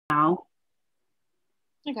now.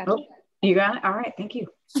 I got you. You got it? All right, thank you.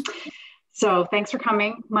 So thanks for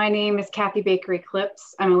coming. My name is Kathy Baker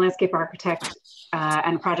Eclipse. I'm a landscape architect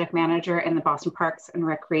and project manager in the Boston Parks and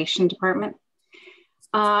Recreation Department.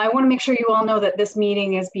 I want to make sure you all know that this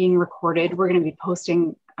meeting is being recorded. We're going to be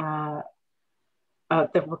posting the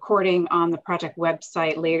recording on the project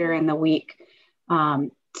website later in the week.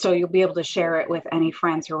 So you'll be able to share it with any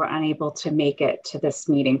friends who are unable to make it to this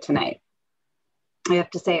meeting tonight. I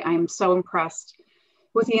have to say, I'm so impressed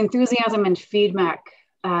with the enthusiasm and feedback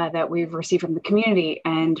that we've received from the community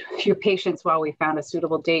and your patience while we found a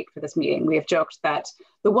suitable date for this meeting. We have joked that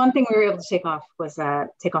the one thing we were able to take off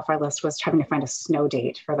our list was having to find a snow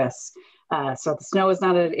date for this. So the snow is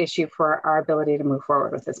not an issue for our ability to move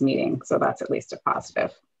forward with this meeting. So that's at least a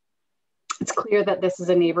positive. It's clear that this is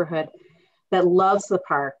a neighborhood that loves the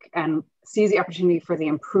park and sees the opportunity for the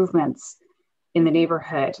improvements in the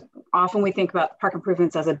neighborhood. Often we think about park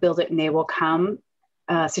improvements as a build it and they will come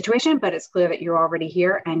situation, but it's clear that you're already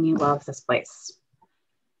here and you love this place.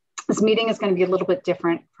 This meeting is going to be a little bit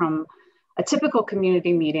different from a typical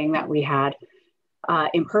community meeting that we had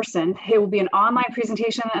in person. It will be an online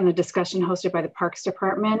presentation and a discussion hosted by the Parks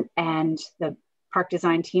Department and the park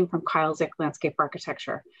design team from Kyle Zick Landscape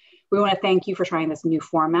Architecture. We want to thank you for trying this new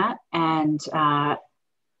format, and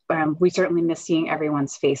we certainly miss seeing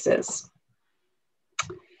everyone's faces.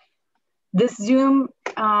 This Zoom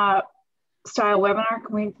style webinar,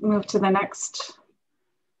 can we move to the next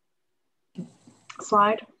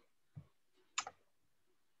slide?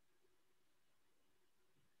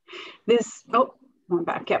 One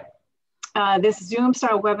back, yep. This Zoom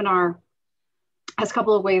style webinar has a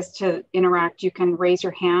couple of ways to interact. You can raise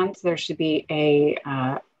your hand. There should be a,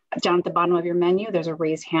 down at the bottom of your menu, there's a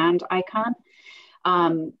raise hand icon.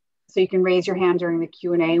 So you can raise your hand during the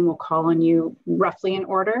Q&A and we'll call on you roughly in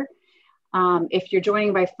order. If you're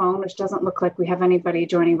joining by phone, which doesn't look like we have anybody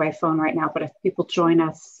joining by phone right now, but if people join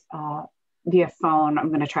us via phone, I'm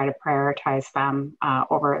going to try to prioritize them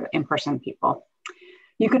over in-person people.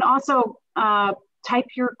 You can also type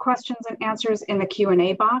your questions and answers in the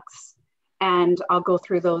Q&A box, and I'll go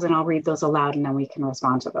through those and I'll read those aloud, and then we can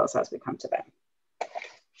respond to those as we come to them.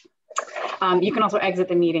 You can also exit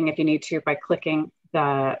the meeting if you need to by clicking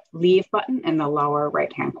the leave button in the lower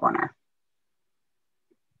right-hand corner.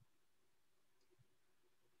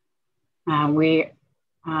 We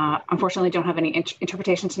unfortunately don't have any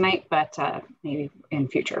interpretation tonight, but maybe in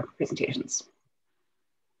future presentations.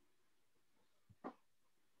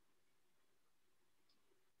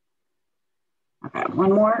 Okay,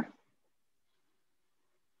 one more.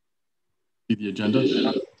 See the agenda?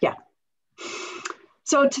 Yeah.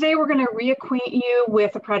 So today we're going to reacquaint you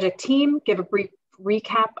with the project team, give a brief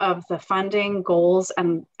recap of the funding, goals,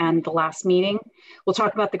 and the last meeting. We'll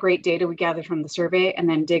talk about the great data we gathered from the survey and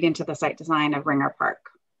then dig into the site design of Ringer Park.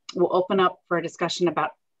 We'll open up for a discussion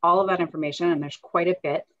about all of that information, and there's quite a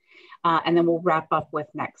bit, and then we'll wrap up with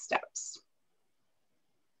next steps.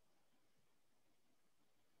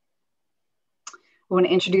 I want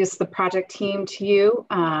to introduce the project team to you.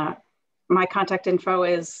 My contact info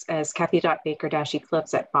is as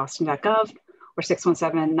kathy.baker-eclipse@boston.gov or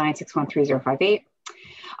 617-961-3058.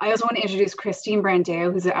 I also want to introduce Christine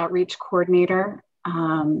Brandeo, who's the outreach coordinator.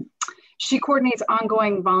 She coordinates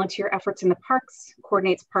ongoing volunteer efforts in the parks,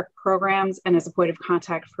 coordinates park programs, and is a point of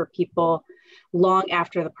contact for people long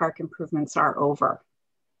after the park improvements are over.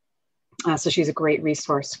 So she's a great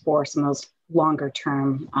resource for some of those longer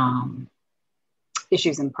term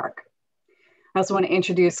issues in park. I also want to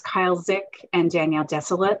introduce Kyle Zick and Danielle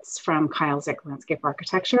Desilets from Kyle Zick Landscape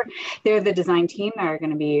Architecture. They're the design team that are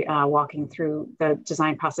going to be walking through the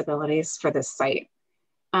design possibilities for this site.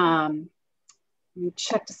 Let me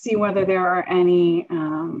check to see whether there are any.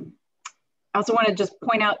 I also want to just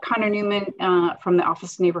point out Connor Newman from the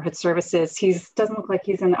Office of Neighborhood Services. He doesn't look like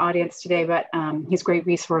he's in the audience today, but he's a great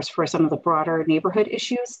resource for some of the broader neighborhood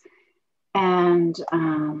issues. And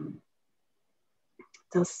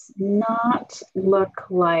does not look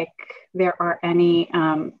like there are any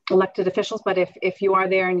elected officials, but if you are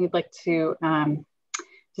there and you'd like to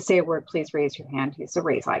say a word, please raise your hand. Use the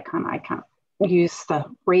raise icon. I can use the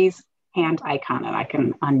raise hand icon and I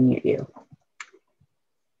can unmute you.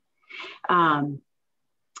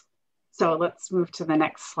 So let's move to the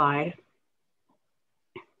next slide.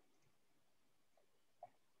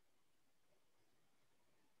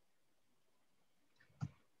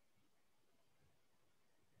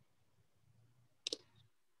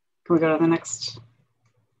 Can we go to the next?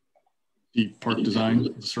 The park design,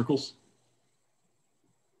 the circles?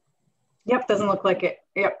 Yep, doesn't look like it.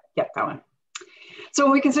 Yep, that one. So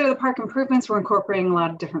when we consider the park improvements, we're incorporating a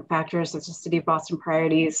lot of different factors such as City of Boston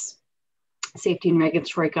priorities, safety and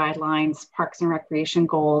regulatory guidelines, parks and recreation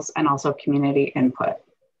goals, and also community input.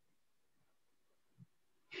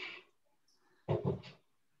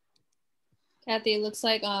 Kathy, it looks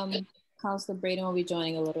like Councilor Braden will be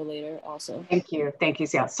joining a little later also. Thank you,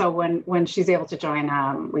 yeah. So when she's able to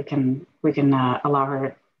join, we can allow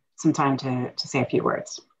her some time to say a few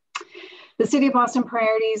words. The City of Boston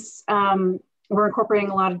priorities, we're incorporating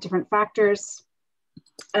a lot of different factors.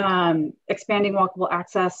 Expanding walkable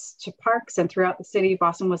access to parks, and throughout the city,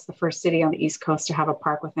 Boston was the first city on the East Coast to have a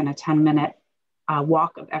park within a 10-minute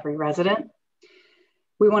walk of every resident.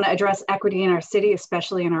 We want to address equity in our city,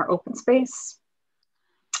 especially in our open space.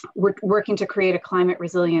 We're working to create a climate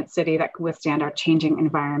resilient city that can withstand our changing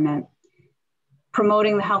environment,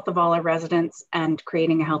 promoting the health of all our residents and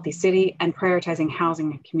creating a healthy city, and prioritizing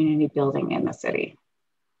housing and community building in the city.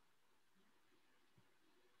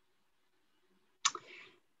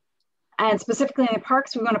 And specifically in the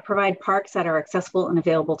parks, we want to provide parks that are accessible and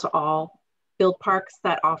available to all, build parks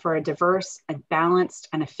that offer a diverse and balanced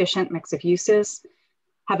and efficient mix of uses,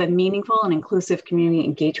 have a meaningful and inclusive community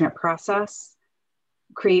engagement process,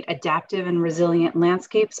 create adaptive and resilient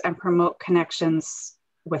landscapes, and promote connections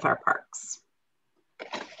with our parks.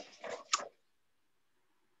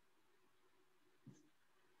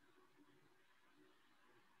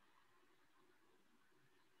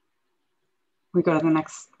 We go to the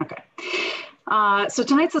next, okay. So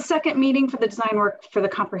tonight's the second meeting for the design work for the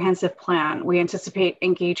comprehensive plan. We anticipate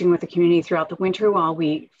engaging with the community throughout the winter while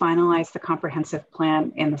we finalize the comprehensive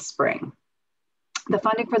plan in the spring. The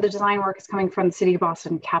funding for the design work is coming from the City of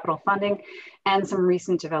Boston capital funding and some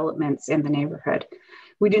recent developments in the neighborhood.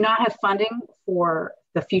 We do not have funding for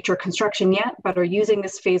the future construction yet, but are using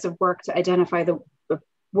this phase of work to identify the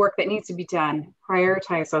work that needs to be done,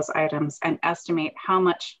 prioritize those items, and estimate how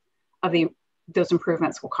much of those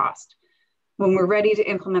improvements will cost. When we're ready to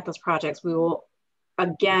implement those projects, we will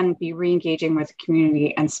again be re-engaging with the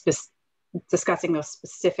community and discussing those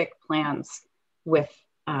specific plans with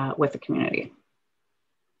the community.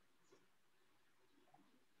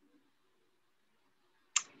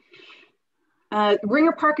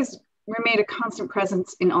 Ringer Park has remained a constant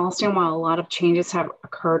presence in Allston while a lot of changes have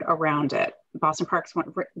occurred around it. Boston Parks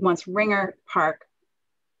wants Ringer Park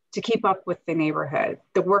to keep up with the neighborhood.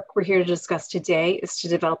 The work we're here to discuss today is to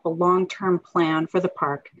develop a long-term plan for the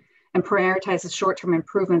park and prioritize the short-term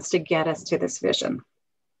improvements to get us to this vision.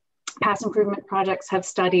 Past improvement projects have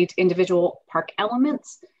studied individual park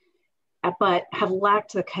elements, but have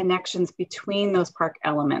lacked the connections between those park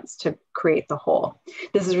elements to create the whole.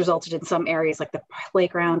 This has resulted in some areas like the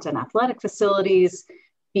playgrounds and athletic facilities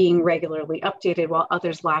being regularly updated, while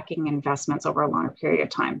others lacking investments over a longer period of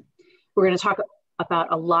time. We're going to talk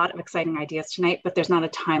about a lot of exciting ideas tonight, but there's not a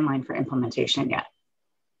timeline for implementation yet.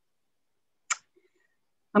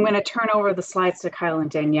 I'm going to turn over the slides to Kyle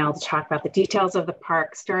and Danielle to talk about the details of the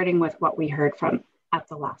park, starting with what we heard from at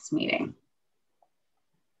the last meeting.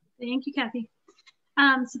 Thank you, Kathy.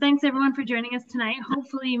 So thanks everyone for joining us tonight.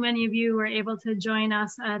 Hopefully many of you were able to join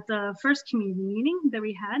us at the first community meeting that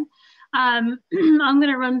we had. I'm going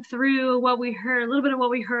to run through what we heard, a little bit of what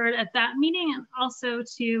we heard at that meeting, and also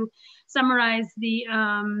to summarize the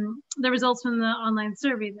results from the online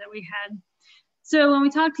survey that we had. So when we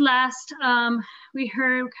talked last, we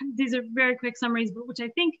heard, these are very quick summaries, but which I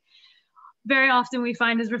think very often we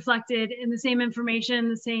find is reflected in the same information,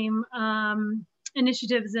 the same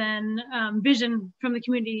initiatives and vision from the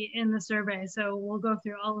community in the survey. So we'll go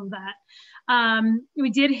through all of that. We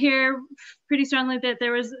did hear pretty strongly that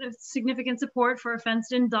there was a significant support for a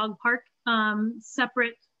fenced-in dog park,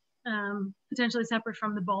 separate, potentially separate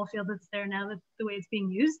from the ball field that's there now, the way it's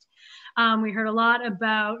being used. We heard a lot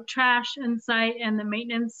about trash and site and the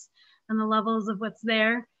maintenance and the levels of what's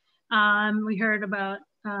there. We heard about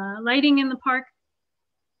lighting in the park.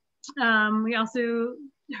 We also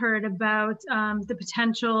heard about the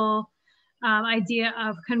potential idea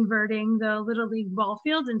of converting the Little League ball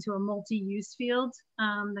field into a multi-use field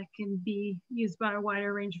that can be used by a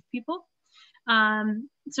wider range of people.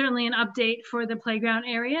 Certainly an update for the playground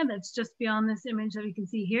area that's just beyond this image that we can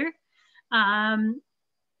see here.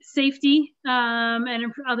 Safety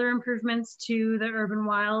and other improvements to the urban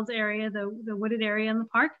wilds area, the wooded area in the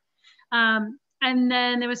park. And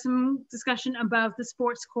then there was some discussion about the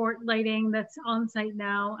sports court lighting that's on site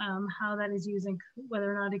now, how that is used and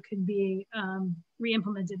whether or not it could be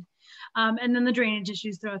re-implemented. And then the drainage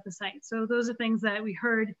issues throughout the site. So those are things that we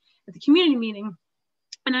heard at the community meeting.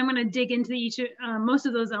 And I'm gonna dig into most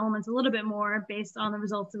of those elements a little bit more based on the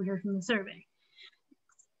results that we heard from the survey.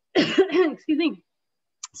 Excuse me.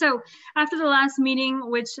 So after the last meeting,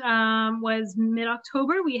 which was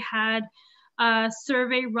mid-October, we had a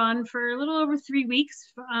survey run for a little over 3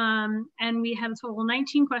 weeks, and we had a total of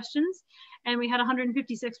 19 questions, and we had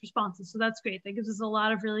 156 responses. So that's great. That gives us a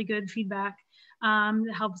lot of really good feedback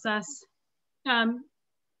that helps us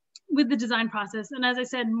with the design process. And as I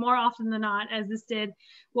said, more often than not, as this did,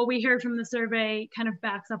 what we heard from the survey kind of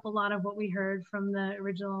backs up a lot of what we heard from the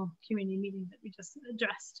original community meeting that we just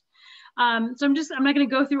addressed. So I'm not going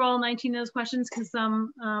to go through all 19 of those questions because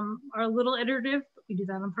some are a little iterative, but we do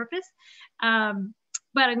that on purpose. But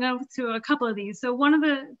I'm going to go through a couple of these. So one of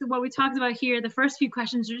what we talked about here, the first few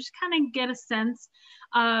questions are just kind of get a sense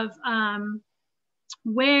of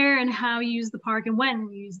where and how you use the park and when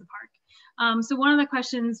you use the park. So one of the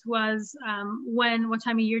questions was what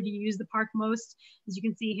time of year do you use the park most? As you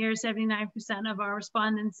can see here, 79% of our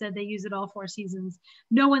respondents said they use it all 4 seasons.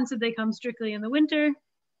 No one said they come strictly in the winter.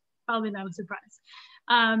 Probably not a surprise.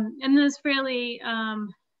 And there's fairly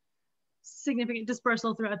significant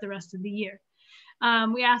dispersal throughout the rest of the year.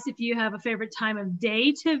 We asked if you have a favorite time of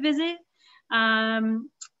day to visit, and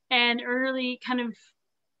early kind of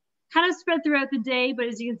spread throughout the day, but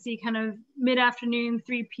as you can see, kind of mid-afternoon,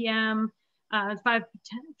 3 p.m., 5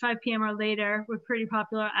 p.m. or later were pretty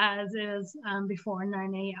popular, as is before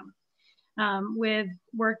 9 a.m. With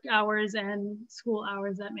work hours and school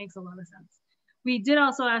hours, that makes a lot of sense. We did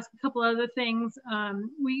also ask a couple other things.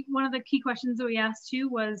 One of the key questions that we asked too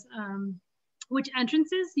was which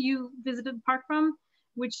entrances you visited the park from,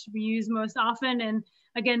 which we use most often. And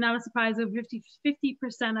again, not a surprise, over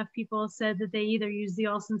 50% of people said that they either use the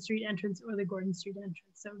Olson Street entrance or the Gordon Street entrance.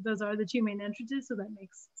 So those are the 2 main entrances, so that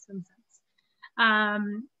makes some sense.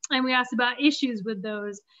 And we asked about issues with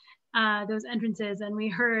those entrances, and we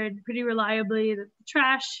heard pretty reliably that the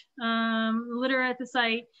trash, litter at the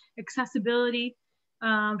site, accessibility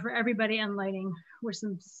for everybody, and lighting were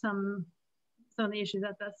some of the issues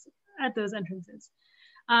at those entrances.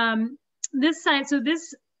 This site,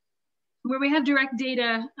 where we have direct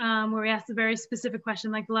data, where we asked a very specific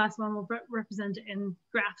question, like the last one, we'll represent it in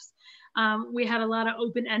graphs. We had a lot of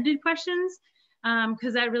open-ended questions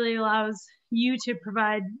because that really allows you to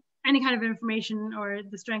provide any kind of information or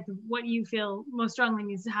the strength of what you feel most strongly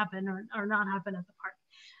needs to happen or not happen at the park.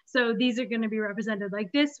 So these are going to be represented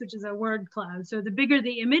like this, which is a word cloud. So the bigger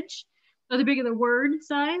the image or the bigger the word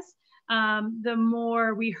size, the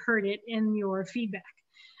more we heard it in your feedback.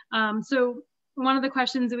 So one of the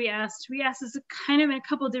questions that we asked this kind of in a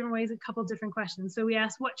couple of different ways, a couple of different questions. So we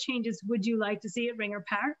asked, what changes would you like to see at Ringer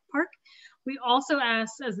Park? We also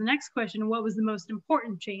asked, as the next question, what was the most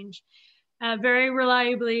important change? Very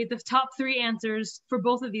reliably, the top 3 answers for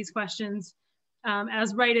both of these questions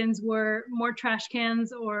as write-ins were more trash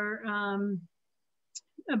cans or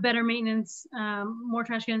a better maintenance, more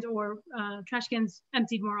trash cans, or trash cans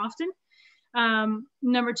emptied more often.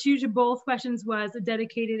 Number 2 to both questions was a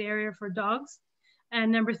dedicated area for dogs.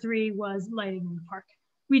 And number 3 was lighting in the park.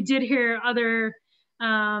 We did hear other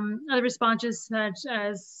responses, such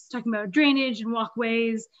as talking about drainage and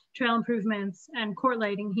walkways, trail improvements, and court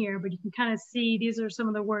lighting here, but you can kind of see these are some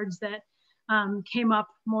of the words that came up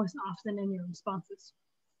most often in your responses.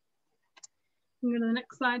 Go to the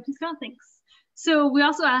next slide, please, Scott, thanks. So we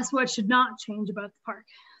also asked what should not change about the park.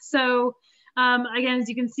 So again, as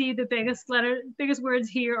you can see, the biggest words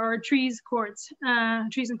here are trees,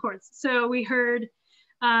 trees and courts. So we heard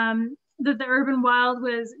that the urban wild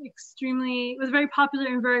was very popular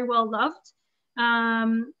and very well loved.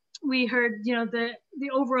 We heard, the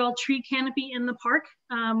overall tree canopy in the park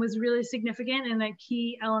was really significant and a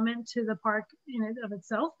key element to the park in and of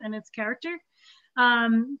itself and its character.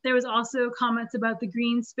 There was also comments about the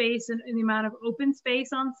green space and the amount of open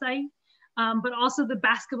space on site, but also the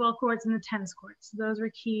basketball courts and the tennis courts. Those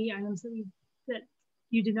were key items that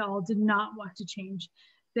you did not want to change.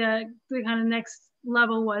 The kind of next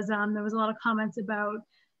level was there was a lot of comments about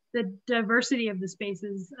the diversity of the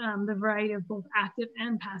spaces, the variety of both active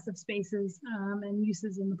and passive spaces and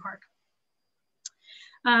uses in the park.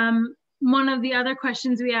 One of the other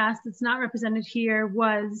questions we asked that's not represented here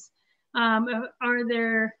was, are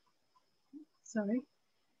there,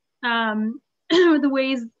 the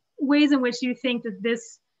ways in which you think that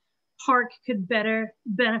this park could better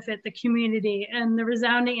benefit the community? And the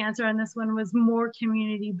resounding answer on this one was more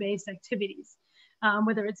community-based activities,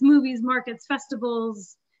 whether it's movies, markets,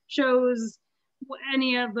 festivals, shows,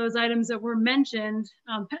 any of those items that were mentioned,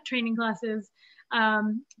 pet training classes,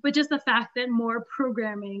 but just the fact that more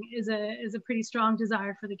programming is a pretty strong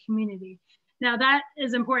desire for the community. Now that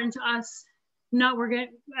is important to us.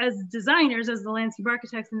 As designers, as the landscape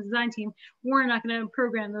architects and the design team, we're not going to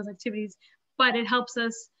program those activities, but it helps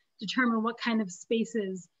us determine what kind of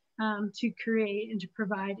spaces to create and to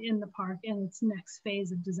provide in the park in its next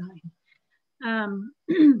phase of design.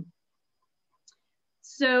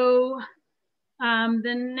 So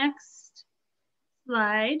the next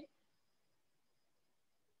slide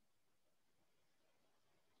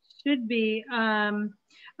should be,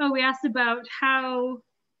 we asked about how,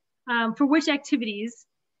 for which activities,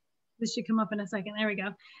 this should come up in a second, there we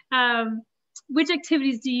go. Which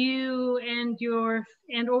activities do you and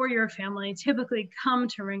or your family typically come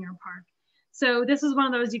to Ringer Park? So this is one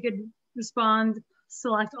of those you could respond,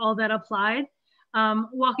 select all that applied.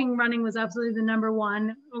 Walking, running was absolutely the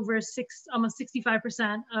 #1. Almost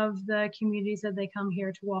 65% of the community said they come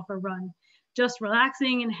here to walk or run. Just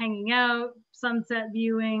relaxing and hanging out, sunset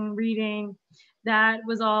viewing, reading, that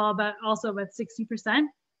was also about 60%.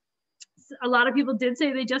 A lot of people did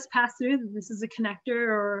say they just passed through. This is a connector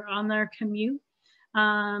or on their commute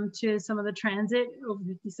to some of the transit. Over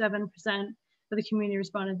 57% of the community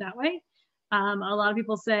responded that way. A lot of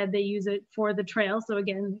people said they use it for the trail. So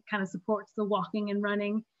again, it kind of supports the walking and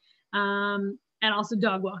running, and also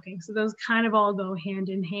dog walking. So those kind of all go hand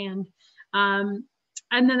in hand.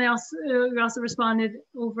 And then we also responded,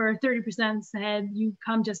 over 30% said you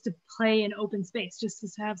come just to play in open space, just to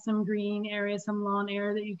have some green area, some lawn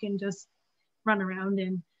area that you can just run around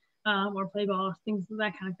in, or play ball, things,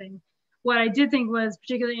 that kind of thing. What I did think was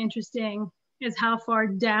particularly interesting is how far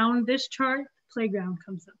down this chart playground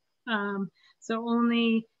comes up. So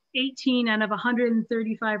only 18 out of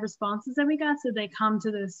 135 responses that we got said they come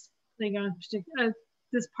to this playground,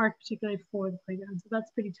 this park particularly for the playground. So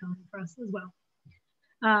that's pretty telling for us as well.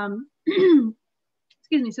 Excuse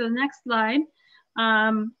me, so the next slide,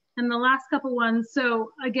 and the last couple ones.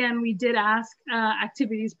 So again, we did ask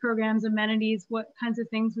activities, programs, amenities, what kinds of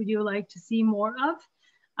things would you like to see more of?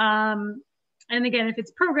 And again, if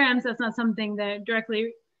it's programs, that's not something that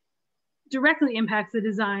directly impacts the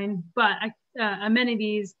design, but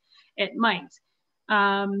amenities, it might.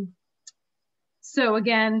 So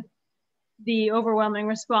again, the overwhelming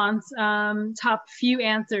response, top few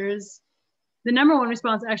answers, the #1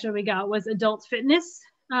 response actually we got was adult fitness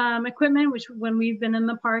equipment, which when we've been in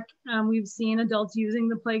the park, we've seen adults using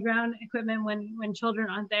the playground equipment when children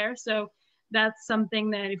aren't there. So that's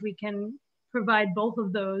something that if we can provide both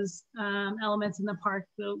of those elements in the park,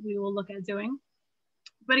 we will look at doing.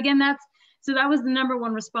 But again, that was the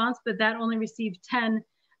 #1 response, but that only received 10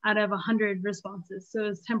 out of 100 responses. So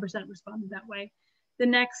it's 10% responded that way. The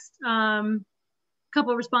next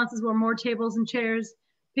couple of responses were more tables and chairs,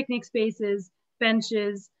 picnic spaces,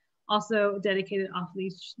 benches, also dedicated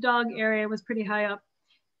off-leash dog area was pretty high up,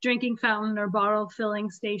 drinking fountain or bottle filling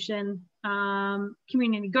station,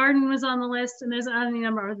 community garden was on the list, and there's any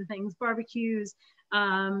number of other things, barbecues,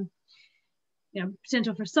 potential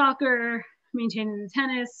for soccer, maintaining the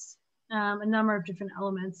tennis, a number of different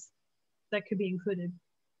elements that could be included.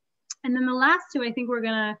 And then the last two I think we're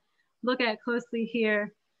gonna look at closely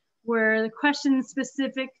here were the questions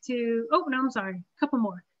specific to, a couple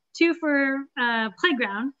more. 2 for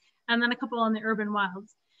playground, and then a couple on the urban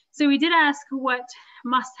wilds. So we did ask what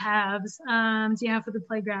must-haves do you have for the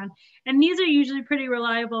playground? And these are usually pretty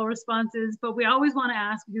reliable responses, but we always wanna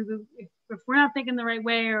ask, because if we're not thinking the right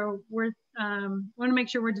way, or we're wanna make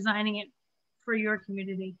sure we're designing it for your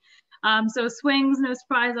community. So swings, no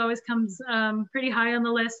surprise, always comes pretty high on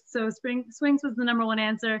the list. So swings was the #1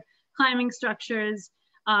 answer, climbing structures,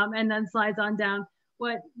 and then slides on down.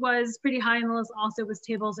 What was pretty high on the list also was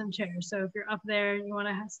tables and chairs. So if you're up there and you want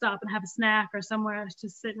to stop and have a snack or somewhere to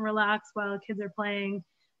sit and relax while kids are playing,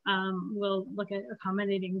 we'll look at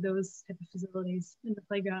accommodating those type of facilities in the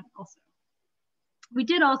playground also. We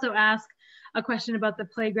did also ask a question about the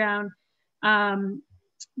playground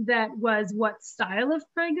that was what style of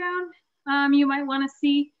playground you might want to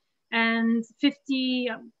see, and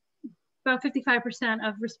about 55%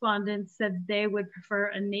 of respondents said they would prefer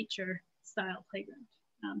a nature style playground.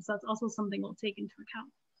 So that's also something we'll take into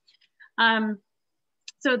account.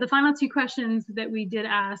 So the final 2 questions that we did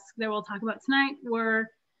ask that we'll talk about tonight were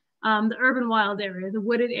the urban wild area, the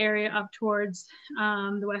wooded area up towards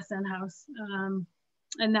the West End House,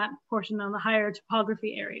 and that portion on the higher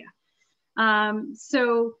topography area.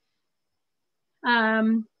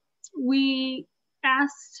 We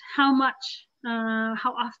asked how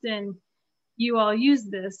often you all use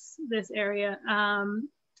this area.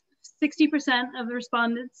 60% of the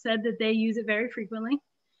respondents said that they use it very frequently.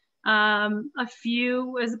 A few,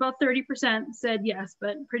 was about 30% said yes,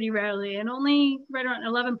 but pretty rarely, and only right around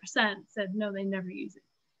 11% said no, they never use it.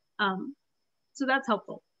 So that's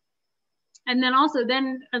helpful. And then also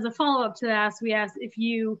as a follow-up to that, we asked if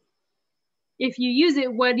if you use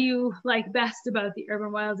it, what do you like best about the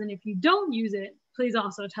Urban Wilds? And if you don't use it, please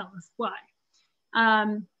also tell us why.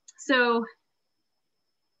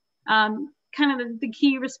 Kind of the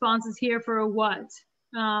key responses here for a what.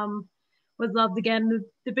 Would love to get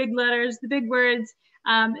the big letters, the big words.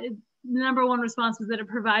 The number one response was that it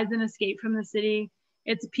provides an escape from the city.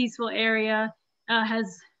 It's a peaceful area,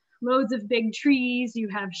 has loads of big trees, you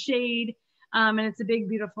have shade, and it's a big,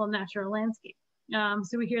 beautiful natural landscape.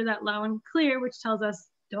 So we hear that loud and clear, which tells us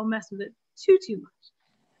don't mess with it too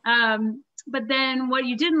much. But then what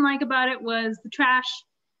you didn't like about it was the trash.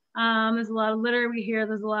 There's a lot of litter. We hear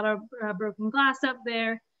there's a lot of broken glass up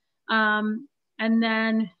there. And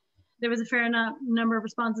then there was a fair number of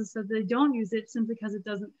responses that they don't use it simply because it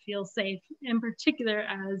doesn't feel safe, in particular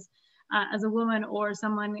as a woman or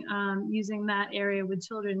someone using that area with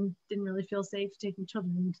children didn't really feel safe taking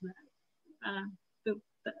children into that the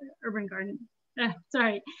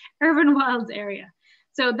Urban Wilds area.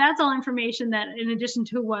 So that's all information that, in addition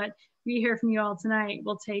to what we hear from you all tonight,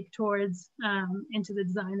 we'll take towards into the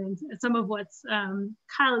design and some of what's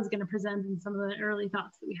Kyle is going to present and some of the early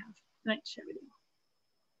thoughts that we have tonight to share with you.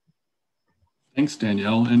 Thanks,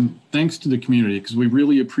 Danielle, and thanks to the community, because we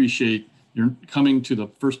really appreciate your coming to the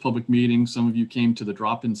first public meeting. Some of you came to the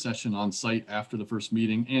drop-in session on site after the first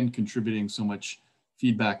meeting and contributing so much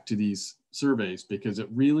feedback to these surveys, because it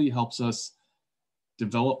really helps us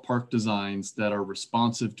develop park designs that are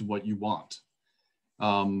responsive to what you want.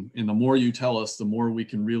 And the more you tell us, the more we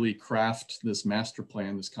can really craft this master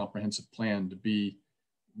plan, this comprehensive plan, to be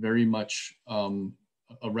very much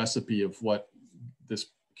a recipe of what this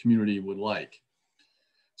community would like.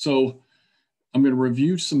 So I'm going to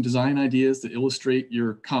review some design ideas that illustrate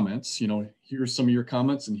your comments. You know, here's some of your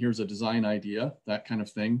comments and here's a design idea, that kind of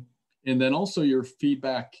thing. And then also your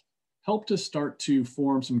feedback helped us start to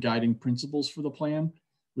form some guiding principles for the plan,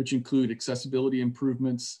 which include accessibility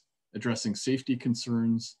improvements, addressing safety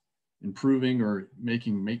concerns, improving or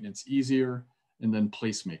making maintenance easier, and then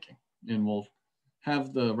placemaking. And we'll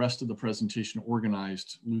have the rest of the presentation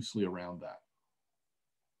organized loosely around that.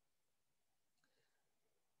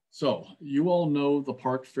 So you all know the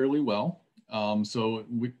park fairly well.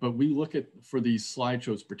 But we look at, for these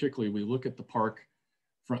slideshows particularly, we look at the park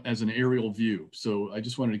as an aerial view. So I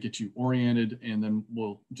just wanted to get you oriented, and then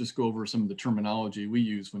we'll just go over some of the terminology we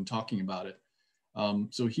use when talking about it.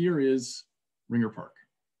 So here is Ringer Park,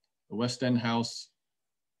 the West End House,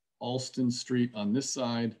 Alston Street on this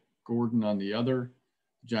side, Gordon on the other.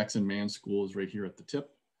 Jackson Man School is right here at the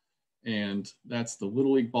tip. And that's the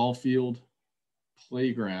Little League ball field,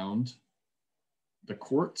 playground, the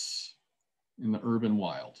courts, and the Urban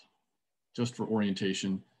Wild, just for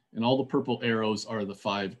orientation. And all the purple arrows are the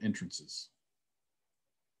 5 entrances.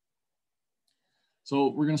 So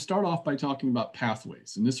we're going to start off by talking about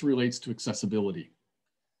pathways, and this relates to accessibility.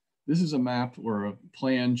 This is a map or a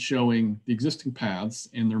plan showing the existing paths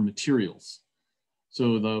and their materials.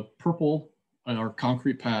 So the purple are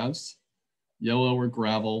concrete paths, yellow are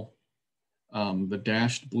gravel, the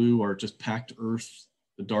dashed blue are just packed earth,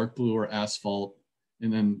 the dark blue are asphalt,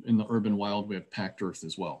 and then in the Urban Wild we have packed earth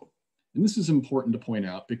as well. And this is important to point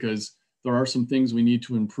out because there are some things we need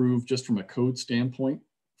to improve just from a code standpoint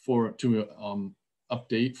to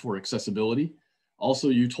update for accessibility. Also,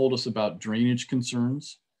 you told us about drainage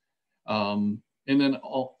concerns, and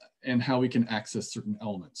how we can access certain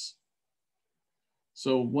elements.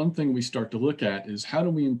 So one thing we start to look at is how do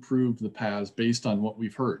we improve the paths based on what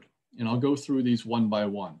we've heard? And I'll go through these one by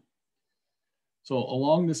one. So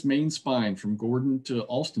along this main spine from Gordon to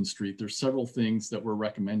Alston Street, there's several things that we're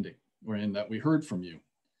recommending and that we heard from you.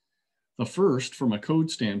 The first, from a code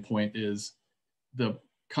standpoint, is the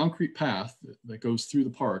concrete path that goes through the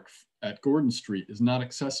park at Gordon Street is not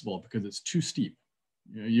accessible because it's too steep.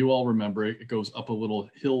 You all remember it goes up a little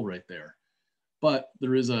hill right there. But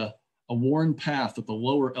there is a worn path at the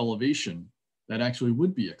lower elevation that actually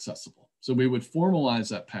would be accessible. So we would formalize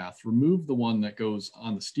that path, remove the one that goes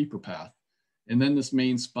on the steeper path, and then this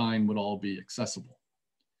main spine would all be accessible.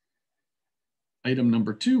 Item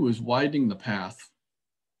number 2 is widening the path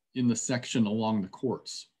in the section along the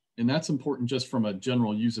courts. And that's important just from a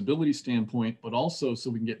general usability standpoint, but also so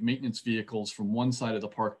we can get maintenance vehicles from one side of the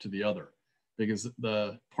park to the other, because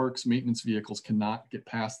the park's maintenance vehicles cannot get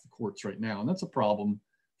past the courts right now. And that's a problem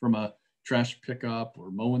from a trash pickup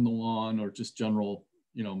or mowing the lawn or just general,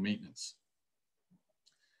 maintenance.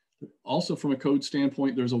 Also from a code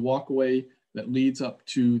standpoint, there's a walkway that leads up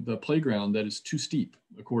to the playground that is too steep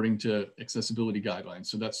according to accessibility guidelines.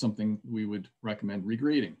 So that's something we would recommend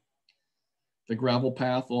regrading. The gravel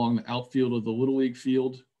path along the outfield of the Little League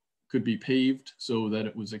field could be paved so that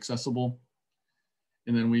it was accessible.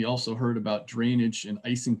 And then we also heard about drainage and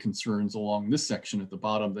icing concerns along this section at the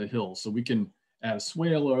bottom of the hill. So we can add a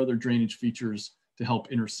swale or other drainage features to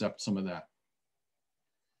help intercept some of that.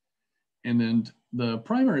 And then the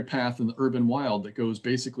primary path in the urban wild that goes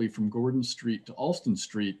basically from Gordon Street to Alston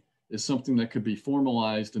Street is something that could be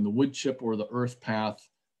formalized in the wood chip or the earth path,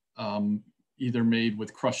 either made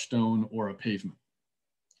with crushed stone or a pavement.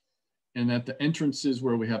 And at the entrances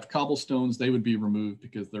where we have cobblestones, they would be removed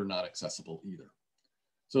because they're not accessible either.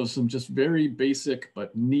 So some just very basic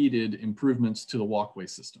but needed improvements to the walkway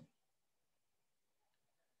system.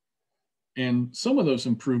 And some of those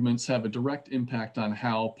improvements have a direct impact on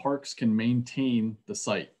how parks can maintain the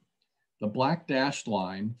site. The black dashed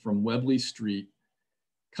line from Webley Street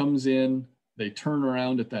comes in, they turn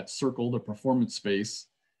around at that circle, the performance space,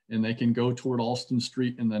 and they can go toward Alston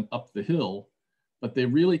Street and then up the hill, but they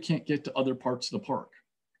really can't get to other parts of the park.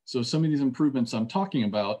 So some of these improvements I'm talking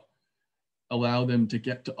about allow them to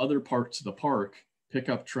get to other parts of the park, pick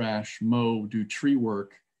up trash, mow, do tree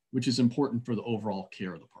work, which is important for the overall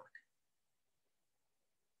care of the park.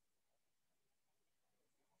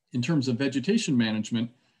 In terms of vegetation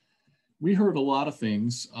management, we heard a lot of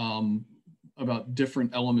things about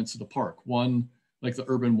different elements of the park. One, like the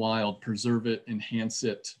urban wild, preserve it, enhance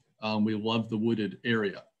it. We love the wooded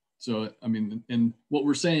area. So, I mean, and what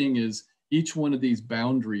we're saying is each one of these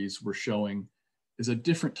boundaries we're showing is a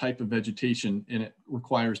different type of vegetation and it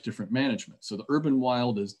requires different management. So the urban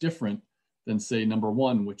wild is different than say number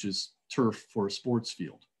one, which is turf for a sports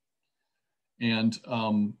field. And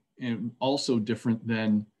also different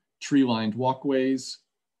than tree-lined walkways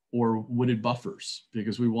or wooded buffers,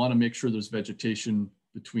 because we want to make sure there's vegetation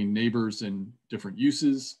between neighbors and different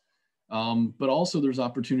uses. But also there's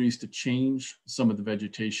opportunities to change some of the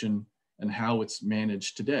vegetation and how it's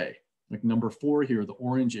managed today. Like number 4 here, the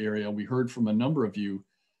orange area, we heard from a number of you,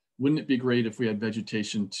 wouldn't it be great if we had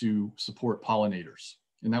vegetation to support pollinators?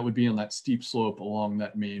 And that would be on that steep slope along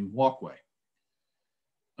that main walkway.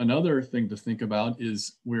 Another thing to think about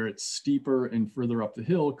is where it's steeper and further up the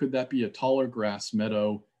hill, could that be a taller grass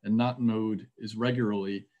meadow and not mowed as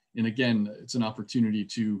regularly? And again, it's an opportunity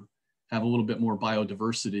to have a little bit more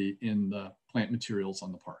biodiversity in the plant materials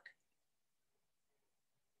on the park.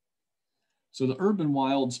 So the urban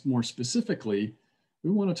wilds, more specifically, we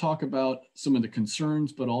want to talk about some of the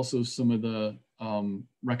concerns, but also some of the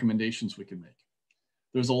recommendations we can make.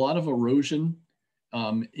 There's a lot of erosion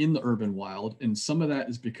in the urban wild, and some of that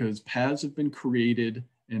is because paths have been created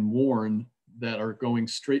and worn that are going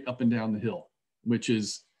straight up and down the hill, which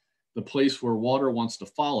is the place where water wants to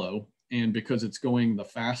follow, and because it's going the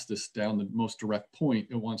fastest down the most direct point,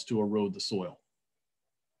 it wants to erode the soil.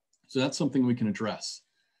 So that's something we can address.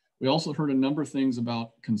 We also heard a number of things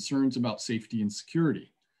about concerns about safety and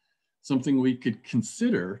security. Something we could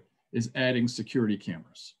consider is adding security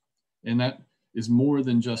cameras, and that is more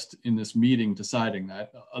than just in this meeting deciding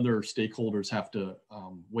that. Other stakeholders have to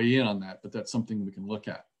weigh in on that, but that's something we can look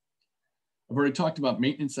at. I've already talked about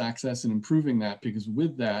maintenance access and improving that, because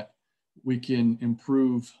with that, we can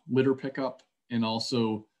improve litter pickup and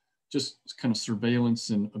also just kind of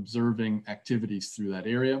surveillance and observing activities through that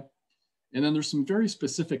area. And then there's some very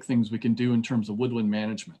specific things we can do in terms of woodland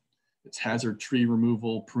management. It's hazard tree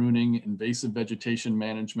removal, pruning, invasive vegetation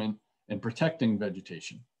management, and protecting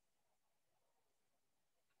vegetation.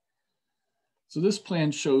 So this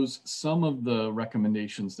plan shows some of the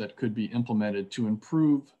recommendations that could be implemented to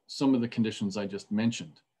improve some of the conditions I just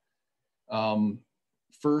mentioned.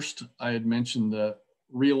 First, I had mentioned the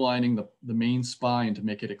realigning the main spine to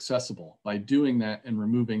make it accessible. By doing that and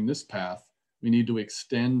removing this path, we need to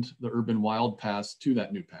extend the urban wild paths to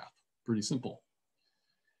that new path. Pretty simple.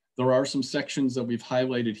 There are some sections that we've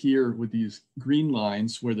highlighted here with these green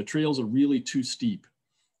lines where the trails are really too steep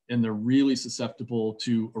and they're really susceptible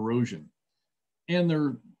to erosion. And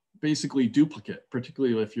they're basically duplicate,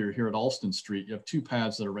 particularly if you're here at Alston Street. You have 2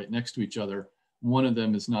 paths that are right next to each other. One of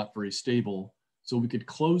them is not very stable. So we could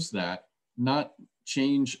close that, not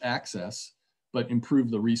change access, but improve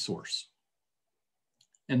the resource.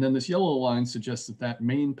 And then this yellow line suggests that that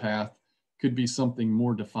main path could be something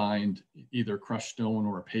more defined, either crushed stone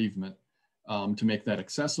or a pavement, to make that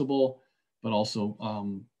accessible, but also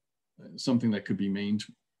something that could be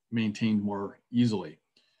maintained more easily.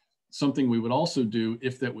 Something we would also do,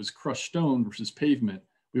 if that was crushed stone versus pavement,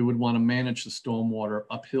 we would want to manage the stormwater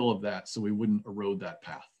uphill of that so we wouldn't erode that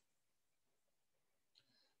path.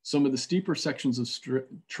 Some of the steeper sections of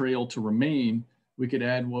trail to remain, we could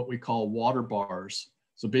add what we call water bars.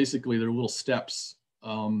 So basically they're little steps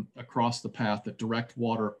across the path that direct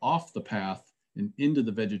water off the path and into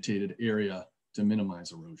the vegetated area to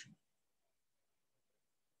minimize erosion.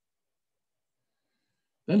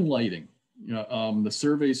 Then lighting. You know, the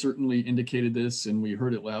survey certainly indicated this, and we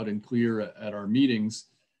heard it loud and clear at our meetings,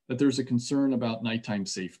 that there's a concern about nighttime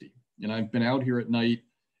safety. And I've been out here at night,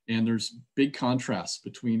 and there's big contrasts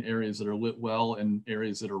between areas that are lit well and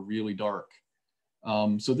areas that are really dark.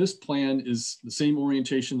 So this plan is the same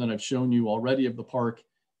orientation that I've shown you already of the park.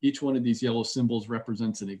 Each one of these yellow symbols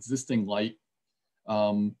represents an existing light.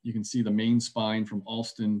 You can see the main spine from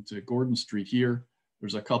Alston to Gordon Street here.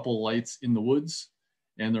 There's a couple lights in the woods,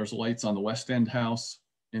 and there's lights on the West End house,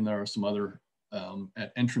 and there are some other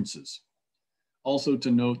at entrances. Also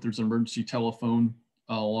to note, there's an emergency telephone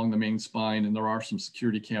along the main spine, and there are some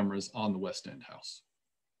security cameras on the West End house.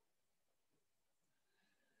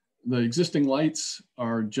 The existing lights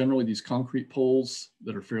are generally these concrete poles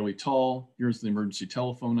that are fairly tall. Here's the emergency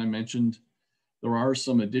telephone I mentioned. There are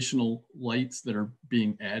some additional lights that are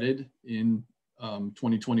being added in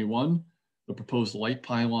 2021, the proposed light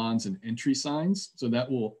pylons and entry signs. So that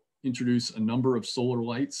will introduce a number of solar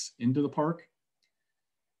lights into the park.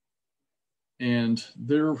 And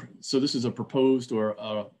so this is a proposed or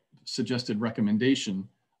a suggested recommendation.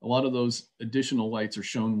 A lot of those additional lights are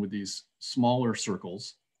shown with these smaller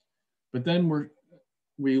circles. But then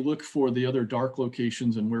we look for the other dark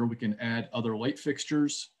locations and where we can add other light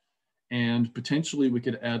fixtures. And potentially we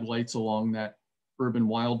could add lights along that urban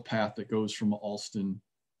wild path that goes from Alston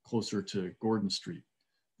closer to Gordon Street.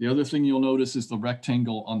 The other thing you'll notice is the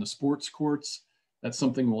rectangle on the sports courts. That's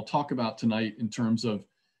something we'll talk about tonight in terms of,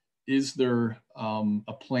 is there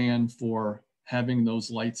a plan for having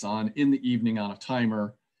those lights on in the evening on a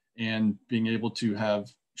timer and being able to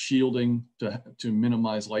have shielding to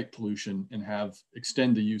minimize light pollution and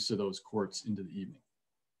extend the use of those courts into the evening.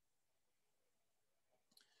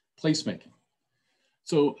 Placemaking.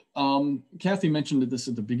 So Kathy mentioned this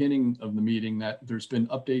at the beginning of the meeting, that there's been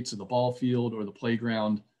updates of the ball field or the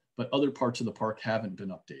playground, but other parts of the park haven't been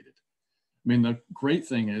updated. I mean, the great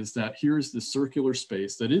thing is that here's the circular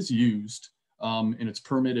space that is used and it's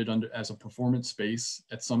permitted as a performance space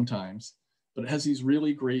at some times, but it has these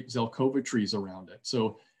really great Zelkova trees around it.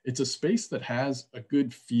 So it's a space that has a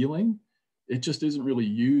good feeling. It just isn't really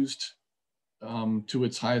used to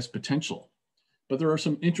its highest potential. But there are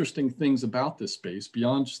some interesting things about this space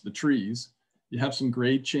beyond just the trees. You have some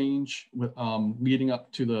grade change with, leading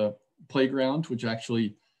up to the playground, which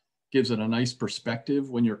actually gives it a nice perspective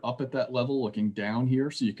when you're up at that level looking down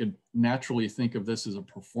here. So you could naturally think of this as a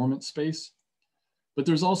performance space. But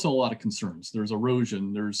there's also a lot of concerns. There's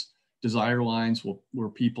erosion, there's desire lines where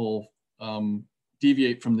people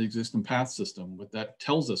deviate from the existing path system, but that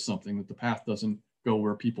tells us something, that the path doesn't go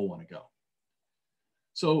where people want to go.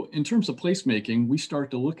 So in terms of placemaking, we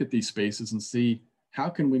start to look at these spaces and see how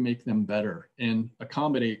can we make them better and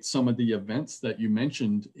accommodate some of the events that you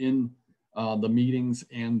mentioned in the meetings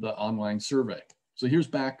and the online survey. So here's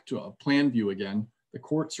back to a plan view again. The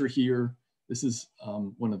courts are here. This is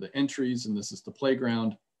one of the entries, and this is the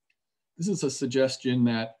playground. This is a suggestion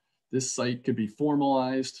that this site could be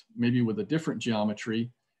formalized, maybe with a different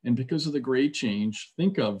geometry. And because of the grade change,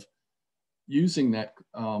 think of using that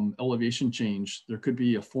elevation change. There could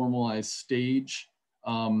be a formalized stage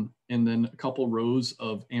and then a couple rows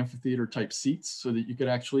of amphitheater type seats so that you could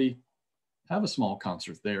actually have a small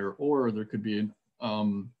concert there, or there could be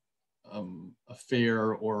a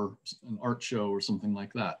fair or an art show or something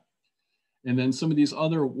like that. And then some of these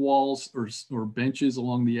other walls or benches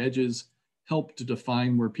along the edges help to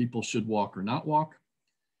define where people should walk or not walk.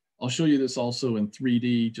 I'll show you this also in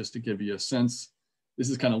 3D just to give you a sense. This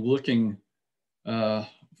is kind of looking a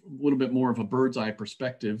little bit more of a bird's eye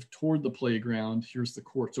perspective toward the playground. Here's the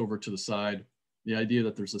courts over to the side. The idea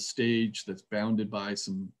that there's a stage that's bounded by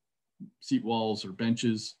some seat walls or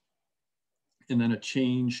benches, and then a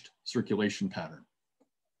changed circulation pattern.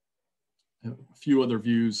 A few other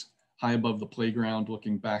views high above the playground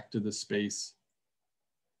looking back to this space,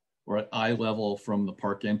 or at eye level from the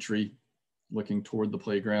park entry, looking toward the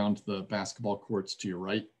playground, the basketball courts to your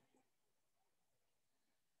right,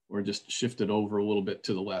 or just shifted over a little bit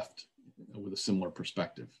to the left with a similar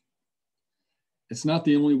perspective. It's not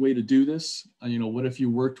the only way to do this. You know, what if you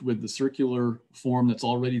worked with the circular form that's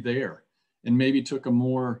already there and maybe took a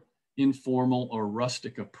more informal or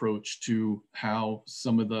rustic approach to how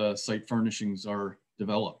some of the site furnishings are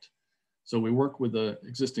developed? So we work with the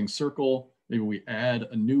existing circle. Maybe we add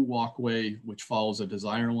a new walkway, which follows a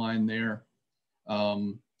desire line there.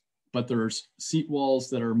 But there's seat walls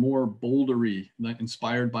that are more bouldery,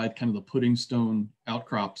 inspired by kind of the pudding stone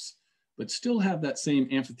outcrops, but still have that same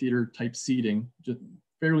amphitheater type seating, just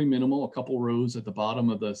fairly minimal, a couple rows at the bottom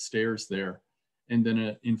of the stairs there, and then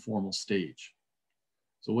an informal stage.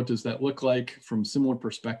 So what does that look like from similar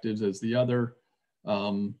perspectives as the other?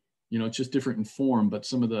 You know, it's just different in form, but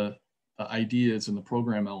some of the ideas and the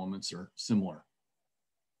program elements are similar.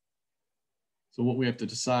 So what we have to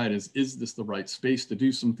decide is this the right space to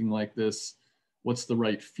do something like this? What's the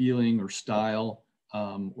right feeling or style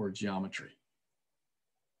or geometry?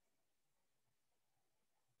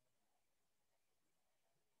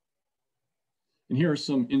 And here are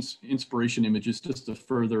some inspiration images just to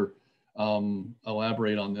further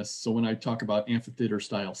elaborate on this. So when I talk about amphitheater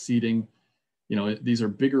style seating, you know, these are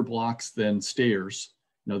bigger blocks than stairs.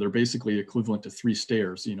 You know, they're basically equivalent to 3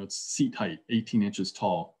 stairs. You know, it's seat height, 18 inches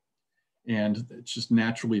tall. And it's just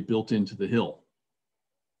naturally built into the hill.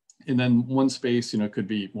 And then one space, you know, could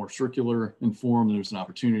be more circular in form. There's an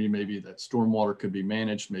opportunity maybe that stormwater could be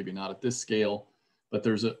managed, maybe not at this scale, but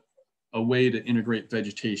there's a way to integrate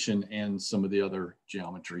vegetation and some of the other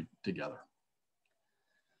geometry together.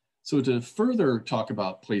 So to further talk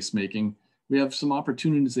about placemaking, we have some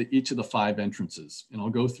opportunities at each of the 5 entrances, and I'll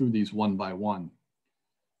go through these one by one.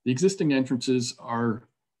 The existing entrances are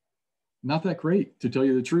not that great, to tell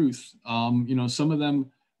you the truth. You know, some of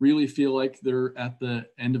them really feel like they're at the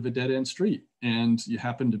end of a dead-end street and you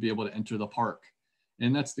happen to be able to enter the park.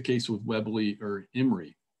 And that's the case with Webley or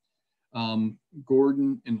Imrie.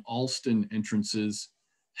 Gordon and Alston entrances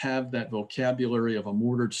have that vocabulary of a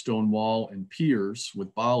mortared stone wall and piers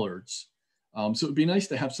with bollards. So it'd be nice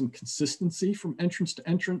to have some consistency from entrance to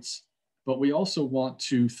entrance, but we also want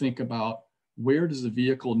to think about where does the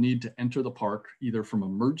vehicle need to enter the park, either from an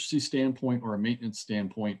emergency standpoint or a maintenance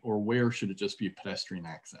standpoint, or where should it just be pedestrian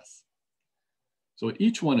access? So at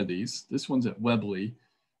each one of these, this one's at Webley,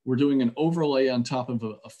 we're doing an overlay on top of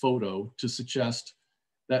a photo to suggest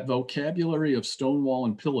that vocabulary of stone wall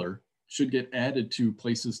and pillar should get added to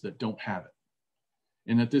places that don't have it.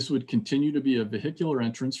 And that this would continue to be a vehicular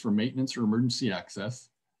entrance for maintenance or emergency access.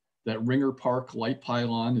 That Ringer Park light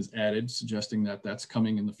pylon is added, suggesting that that's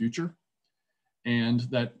coming in the future. And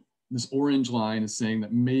that this orange line is saying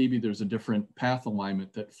that maybe there's a different path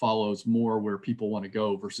alignment that follows more where people want to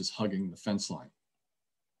go versus hugging the fence line.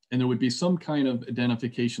 And there would be some kind of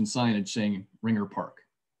identification signage saying Ringer Park.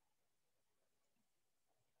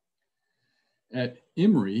 At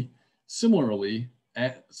Imrie, similarly,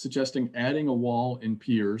 suggesting adding a wall and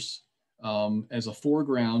piers as a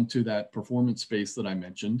foreground to that performance space that I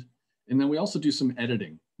mentioned. And then we also do some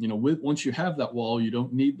editing. You know, once you have that wall, you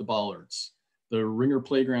don't need the bollards. The Ringer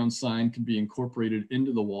Playground sign can be incorporated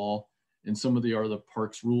into the wall, and some of the other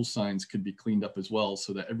park's rule signs could be cleaned up as well,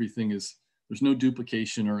 so that everything is, there's no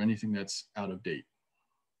duplication or anything that's out of date.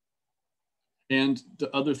 And the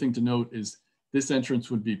other thing to note is this entrance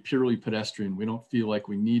would be purely pedestrian. We don't feel like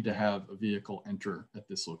we need to have a vehicle enter at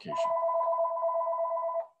this location.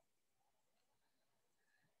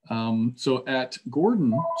 So at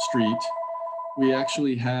Gordon Street, we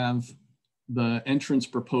actually have the entrance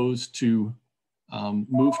proposed to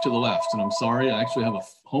move to the left. And I'm sorry, I actually have a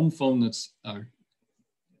home phone that's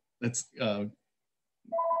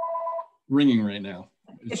ringing right now.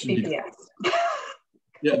 It's GPS.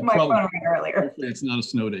 Yeah, my phone rang earlier. Hopefully it's not a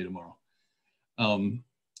snow day tomorrow.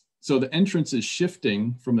 So the entrance is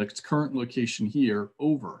shifting from its current location here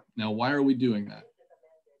over. Now, why are we doing that?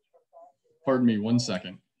 Pardon me, 1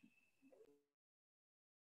 second.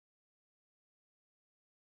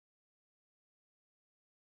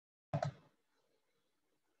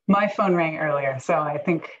 My phone rang earlier, so I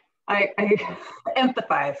think I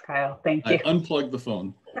empathize, Kyle. Thank you. I unplugged the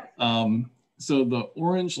phone. So the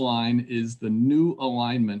orange line is the new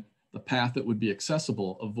alignment, the path that would be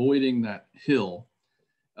accessible, avoiding that hill.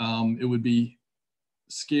 It would be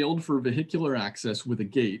scaled for vehicular access with a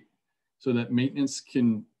gate so that maintenance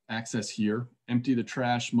can access here, empty the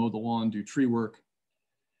trash, mow the lawn, do tree work.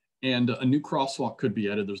 And a new crosswalk could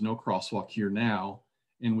be added. There's no crosswalk here now.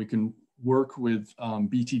 And we can work with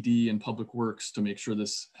BTD and Public Works to make sure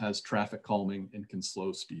this has traffic calming and can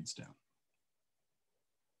slow speeds down.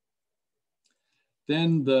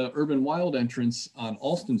 Then the Urban Wild entrance on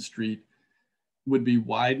Alston Street would be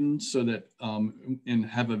widened so that, and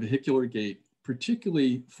have a vehicular gate,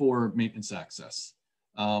 particularly for maintenance access.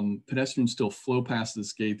 Pedestrians still flow past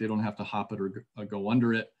this gate. They don't have to hop it or go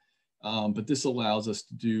under it. But this allows us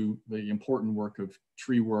to do the important work of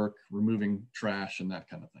tree work, removing trash and that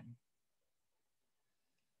kind of thing.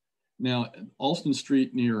 Now, Alston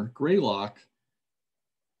Street near Greylock,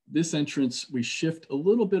 this entrance, we shift a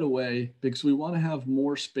little bit away because we want to have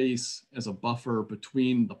more space as a buffer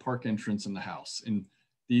between the park entrance and the house. And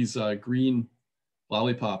these green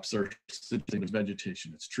lollipops are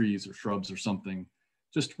vegetation. It's trees or shrubs or something,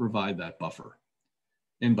 just to provide that buffer.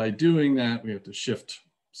 And by doing that, we have to shift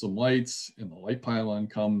some lights, and the light pylon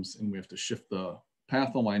comes, and we have to shift the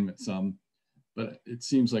path alignment some. but it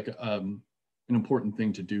seems like an important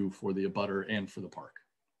thing to do for the abutter and for the park.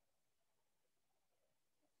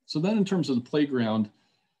 So then in terms of the playground,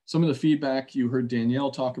 some of the feedback you heard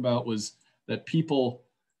Danielle talk about was that people,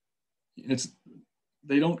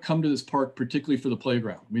 they don't come to this park particularly for the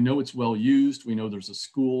playground. We know it's well used. We know there's a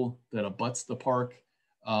school that abuts the park.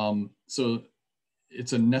 So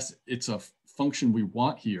it's a function we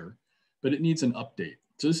want here, but it needs an update.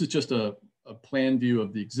 So this is just a plan view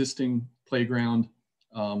of the existing playground.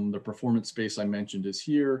 The performance space I mentioned is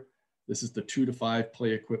here. This is the 2 to 5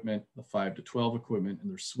 play equipment, the 5 to 12 equipment, and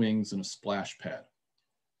there's swings and a splash pad.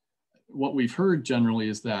 What we've heard generally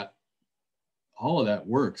is that all of that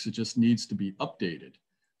works. It just needs to be updated.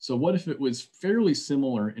 So what if it was fairly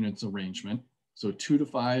similar in its arrangement? So 2 to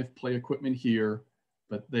 5 play equipment here,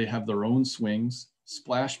 but they have their own swings.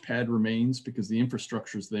 Splash pad remains because the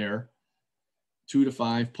infrastructure is there. 2 to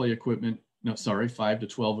 5 play equipment, no, sorry, 5 to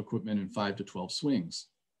 12 equipment and 5 to 12 swings.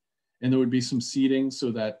 And there would be some seating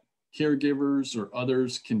so that caregivers or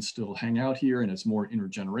others can still hang out here and it's more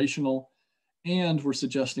intergenerational. And we're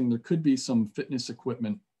suggesting there could be some fitness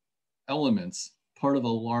equipment elements, part of a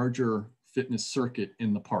larger fitness circuit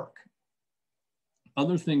in the park.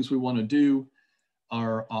 Other things we want to do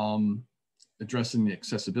are addressing the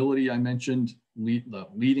accessibility I mentioned,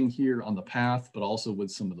 leading here on the path, but also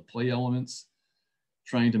with some of the play elements,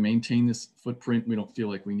 trying to maintain this footprint. We don't feel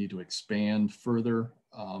like we need to expand further.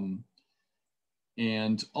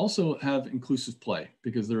 And also have inclusive play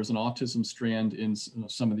because there's an autism strand in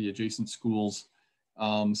some of the adjacent schools.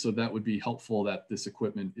 So that would be helpful that this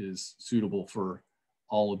equipment is suitable for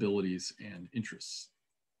all abilities and interests.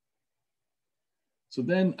 So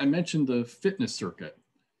then I mentioned the fitness circuit.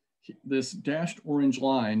 This dashed orange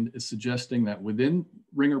line is suggesting that within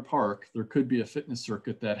Ringer Park, there could be a fitness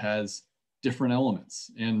circuit that has different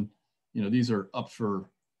elements. And these are up for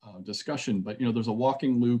discussion, but there's a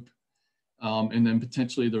walking loop, and then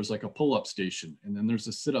potentially there's like a pull-up station, and then there's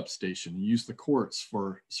a sit-up station. You use the courts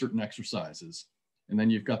for certain exercises. And then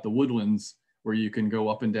you've got the woodlands where you can go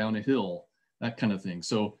up and down a hill, that kind of thing.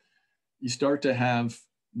 So you start to have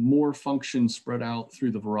more functions spread out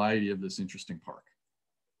through the variety of this interesting park.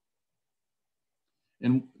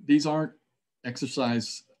 And these aren't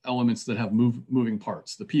exercise elements that have moving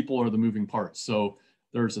parts. The people are the moving parts. So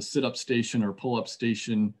there's a sit-up station or pull-up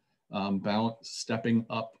station, balance, stepping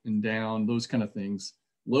up and down, those kind of things.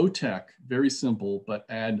 Low tech, very simple, but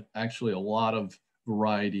add actually a lot of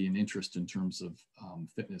variety and interest in terms of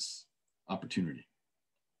fitness opportunity.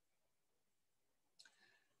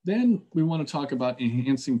 Then we want to talk about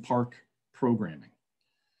enhancing park programming.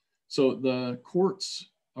 So the courts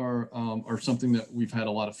are something that we've had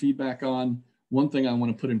a lot of feedback on. One thing I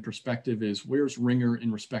want to put in perspective is where's Ringer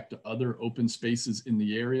in respect to other open spaces in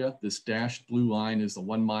the area? This dashed blue line is the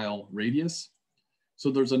 1 mile radius.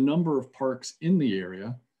 So there's a number of parks in the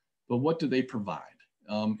area, but what do they provide?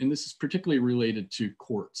 And this is particularly related to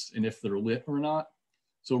courts and if they're lit or not.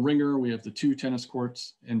 So Ringer, we have the 2 tennis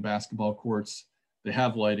courts and basketball courts. They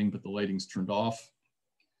have lighting, but the lighting's turned off.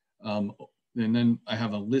 And then I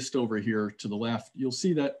have a list over here to the left. You'll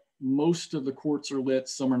see that most of the courts are lit,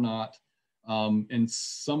 some are not. And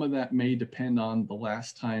some of that may depend on the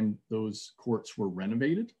last time those courts were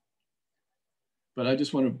renovated. But I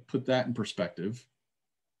just want to put that in perspective.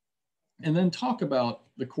 And then talk about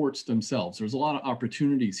the courts themselves. There's a lot of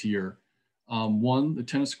opportunities here. One, the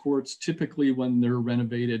tennis courts, typically when they're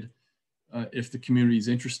renovated, if the community is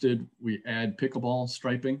interested, we add pickleball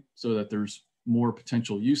striping so that there's more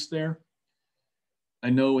potential use there.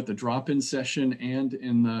 I know at the drop-in session and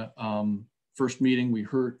in the first meeting, we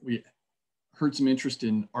heard some interest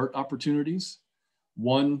in art opportunities.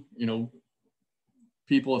 One,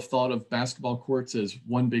 people have thought of basketball courts as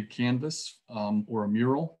one big canvas or a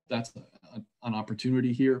mural. That's an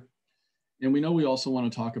opportunity here. And we know we also want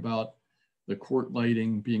to talk about the court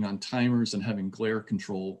lighting being on timers and having glare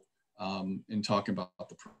control and talk about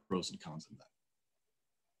the pros and cons of that.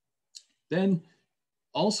 Then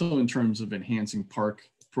also in terms of enhancing park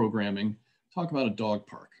programming, talk about a dog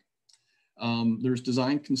park. There's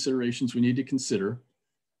design considerations we need to consider.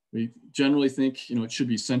 We generally think, it should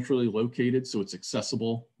be centrally located so it's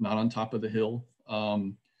accessible, not on top of the hill,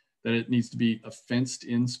 that it needs to be a fenced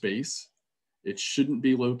in space. It shouldn't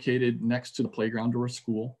be located next to the playground or a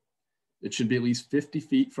school. It should be at least 50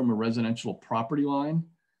 feet from a residential property line,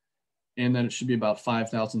 and then it should be about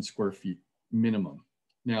 5,000 square feet minimum.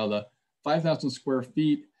 Now the 5,000 square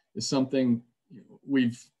feet is something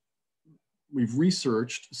we've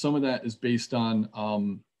researched. Some of that is based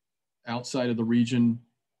on outside of the region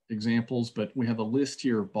examples, but we have a list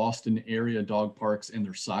here of Boston area dog parks and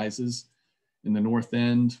their sizes. In the north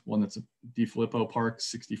end, one that's a DeFilippo Park,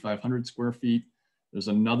 6,500 square feet. There's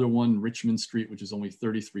another one, Richmond Street, which is only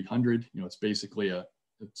 3,300. You know, it's basically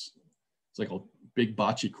it's like a big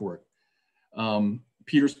bocce court.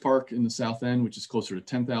 Peters Park in the south end, which is closer to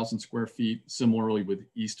 10,000 square feet, similarly with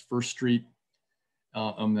East First Street.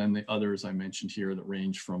 And then the others I mentioned here that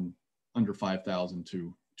range from under 5,000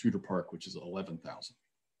 to Tudor Park, which is 11,000.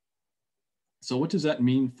 So what does that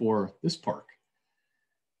mean for this park?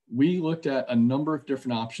 We looked at a number of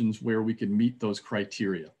different options where we could meet those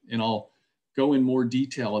criteria. And I'll go in more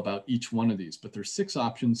detail about each one of these, but there's 6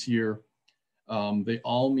 options here. They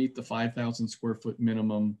all meet the 5,000 square foot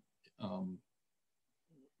minimum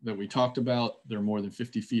that we talked about. They're more than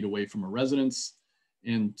 50 feet away from a residence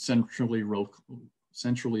and centrally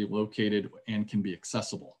located and can be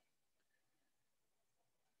accessible.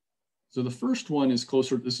 So the first one is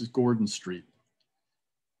closer, this is Gordon Street.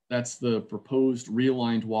 That's the proposed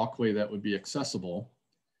realigned walkway that would be accessible.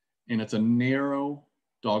 And it's a narrow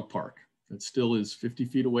dog park that still is 50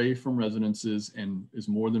 feet away from residences and is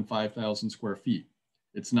more than 5,000 square feet.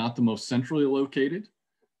 It's not the most centrally located,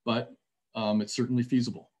 but it's certainly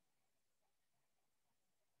feasible.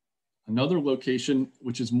 Another location,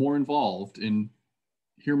 which is more involved, and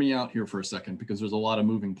hear me out here for a second because there's a lot of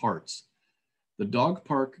moving parts. The dog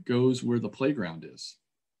park goes where the playground is.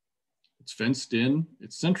 It's fenced in,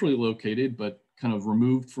 it's centrally located, but kind of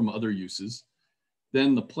removed from other uses.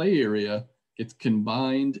 Then the play area gets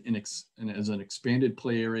combined and as an expanded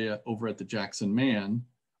play area over at the Jackson Mann,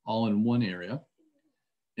 all in one area.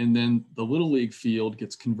 And then the Little League field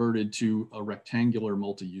gets converted to a rectangular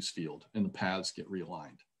multi-use field and the paths get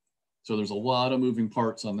realigned. So there's a lot of moving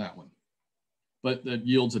parts on that one, but that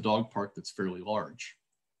yields a dog park that's fairly large.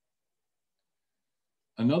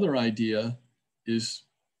 Another idea is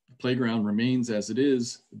the playground remains as it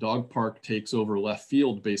is. The dog park takes over left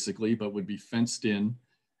field basically, but would be fenced in.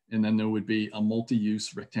 And then there would be a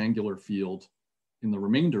multi-use rectangular field in the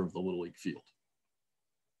remainder of the Little League field.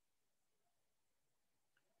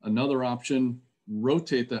 Another option,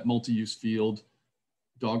 rotate that multi-use field.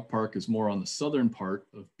 Dog park is more on the southern part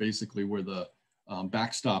of basically where the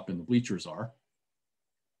backstop and the bleachers are.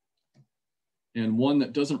 And one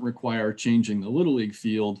that doesn't require changing the Little League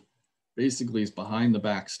field basically is behind the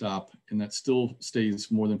backstop, and that still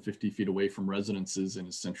stays more than 50 feet away from residences and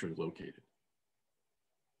is centrally located.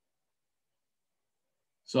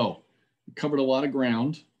 So we covered a lot of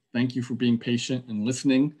ground. Thank you for being patient and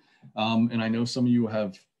listening. And I know some of you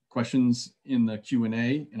have questions in the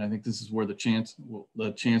Q&A, and I think this is where the chance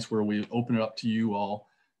where we open it up to you all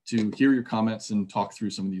to hear your comments and talk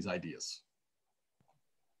through some of these ideas.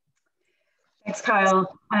 Thanks,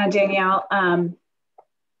 Kyle. Danielle.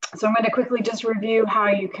 So I'm going to quickly just review how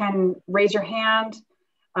you can raise your hand.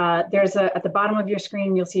 There's at the bottom of your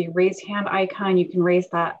screen, you'll see raise hand icon. You can raise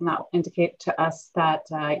that and that will indicate to us that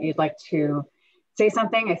you'd like to say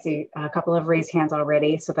something. I see a couple of raised hands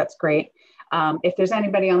already, so that's great. If there's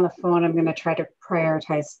anybody on the phone, I'm going to try to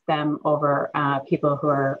prioritize them over people who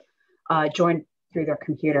are joined through their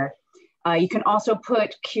computer. You can also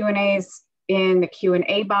put Q&As in the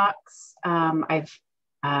Q&A box. I've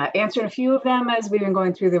answered a few of them as we've been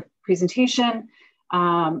going through the presentation.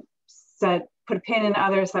 Put a pin in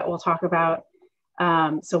others that we'll talk about.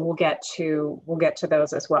 So we'll get to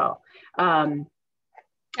those as well. We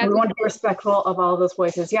want to be respectful of all of those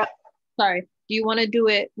voices. Yep. Sorry. Do you want to do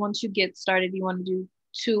it once you get started? Do you want to do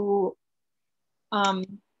 2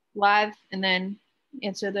 live and then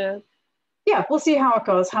answer the? Yeah, we'll see how it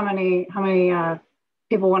goes. How many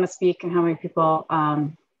people want to speak and how many people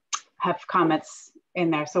have comments in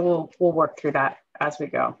there. So we'll work through that as we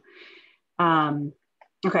go.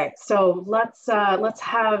 Okay, so let's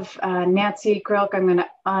have Nancy Grilk. I'm going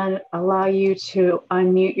to allow you to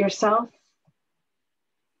unmute yourself.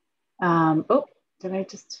 Oh, did I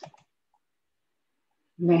just?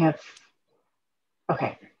 May have.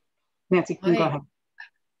 Okay, Nancy, you can go ahead.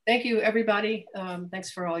 Thank you, everybody.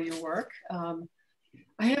 Thanks for all your work.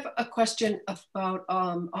 I have a question about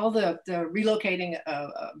all the relocating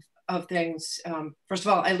of things. First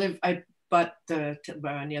of all, I bought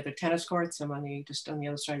on the other tennis courts. I'm just on the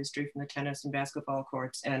other side of the street from the tennis and basketball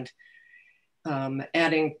courts, and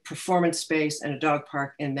adding performance space and a dog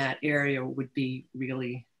park in that area would be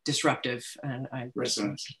really disruptive. And I just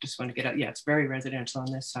want to get out. Yeah, it's very residential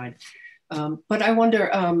on this side. But I wonder,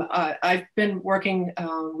 I've been working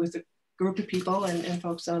with a group of people and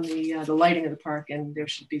folks on the lighting of the park, and there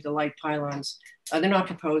should be the light pylons. They're not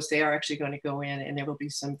proposed, they are actually going to go in, and there will be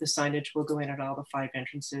the signage will go in at all the 5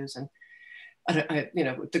 entrances. And, you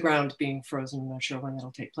know, with the ground being frozen, I'm not sure when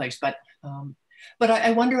that'll take place, but But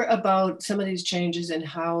I wonder about some of these changes and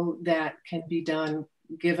how that can be done,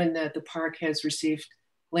 given that the park has received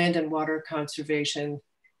land and water conservation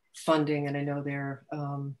funding, and I know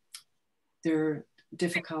they're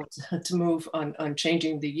difficult to move on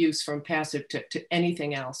changing the use from passive to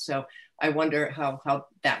anything else. So I wonder how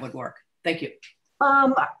that would work. Thank you.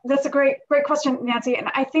 That's a great question, Nancy. And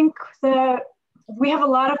I think we have a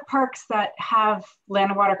lot of parks that have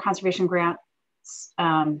land and water conservation grants.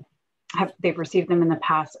 They've received them in the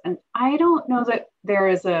past, and I don't know that there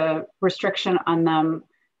is a restriction on them.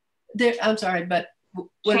 I'm sorry, but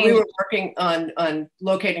when we were working on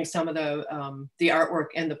locating some of the artwork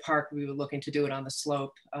in the park, we were looking to do it on the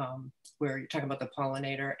slope where you're talking about the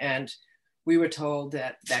pollinator, and we were told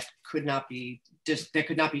that could not be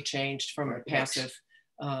changed from a passive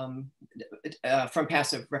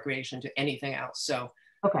recreation to anything else. So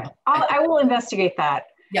okay, I will investigate that.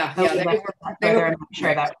 Yeah, they were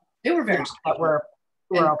sure that they were very that we're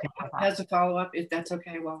okay with that. As a follow-up, if that's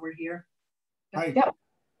okay while we're here. Yep.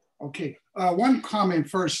 Okay, one comment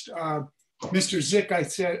first. Mr. Zick, I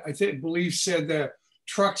believe said that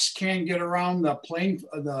trucks can get around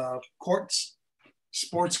the courts,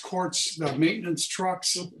 sports courts, the maintenance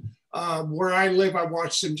trucks. Where I live, I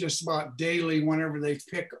watch them just about daily. Whenever they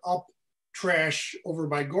pick up trash over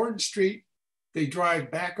by Gordon Street, they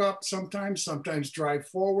drive back up sometimes drive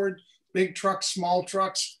forward. Big trucks, small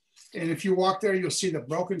trucks. And if you walk there, you'll see the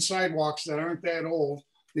broken sidewalks that aren't that old.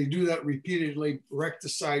 They do that repeatedly, wreck the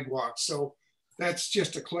sidewalks. So that's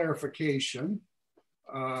just a clarification.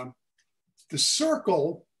 The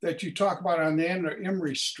circle that you talk about on the end of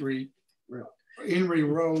Emery Street, Emery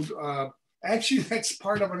Road, actually that's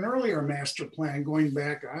part of an earlier master plan going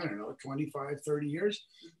back, I don't know, 25, 30 years.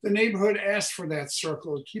 The neighborhood asked for that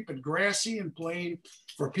circle to keep it grassy and plain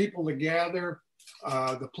for people to gather.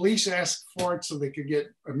 The police asked for it so they could get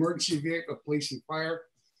emergency vehicle, police and fire,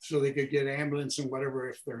 so they could get ambulance and whatever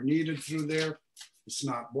if they're needed through there. It's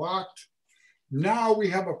not blocked. Now we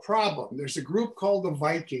have a problem. There's a group called the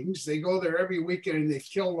Vikings. They go there every weekend and they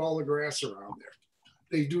kill all the grass around there.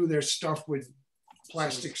 They do their stuff with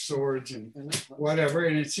plastic swords and whatever,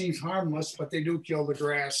 and it seems harmless, but they do kill the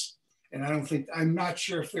grass. And I'm not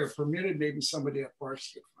sure if they're permitted. Maybe somebody at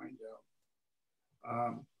Parks could find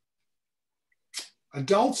out.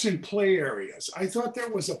 Adults in play areas. I thought there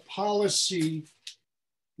was a policy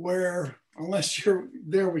where unless you're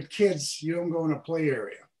there with kids, you don't go in a play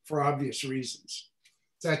area for obvious reasons.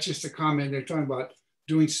 That's just a comment. They're talking about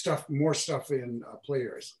doing more stuff in play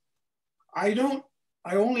areas. I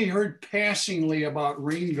only heard passingly about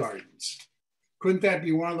rain gardens. Couldn't that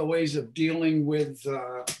be one of the ways of dealing with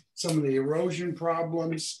some of the erosion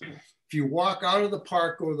problems? If you walk out of the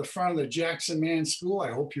park, go to the front of the Jackson Man School,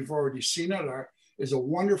 I hope you've already seen it, there's a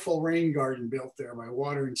wonderful rain garden built there by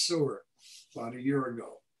Water and Sewer about a year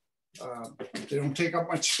ago. They don't take up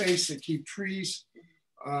much space, they keep trees.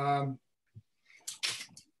 And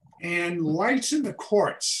lights in the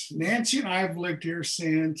courts. Nancy and I have lived here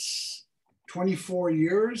since 24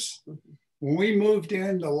 years. When we moved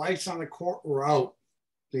in, the lights on the court were out.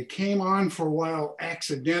 They came on for a while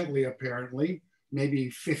accidentally, apparently,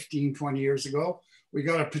 maybe 15, 20 years ago. We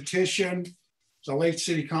got a petition. The late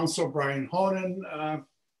City Council, Brian Honan,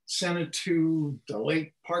 sent it to the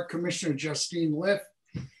late Park Commissioner, Justine Liff,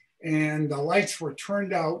 and the lights were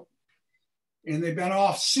turned out and they've been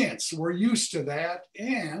off since. We're used to that.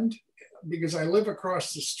 And because I live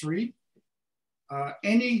across the street,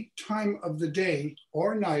 any time of the day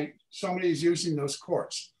or night, somebody's using those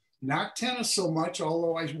courts. Not tennis so much,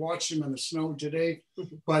 although I watched them in the snow today,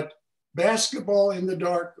 but basketball in the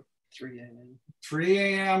dark, 3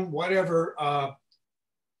 a.m., whatever.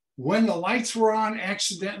 When the lights were on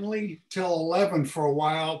accidentally till 11 for a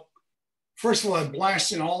while, first of all, it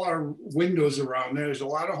blasted all our windows around there. There's a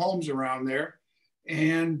lot of homes around there.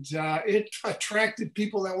 And it attracted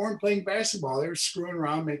people that weren't playing basketball. They were screwing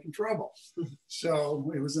around, making trouble.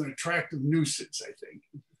 So it was an attractive nuisance, I think.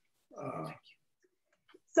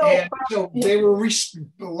 So they were,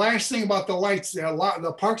 the last thing about the lights,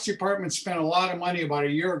 the Parks Department spent a lot of money about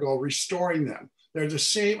a year ago restoring them. They're the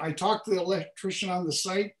same. I talked to the electrician on the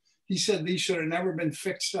site. He said these should have never been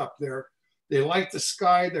fixed up. They light the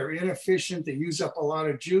sky, they're inefficient, they use up a lot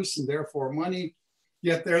of juice and therefore money,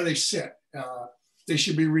 yet there they sit. They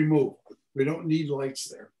should be removed. We don't need lights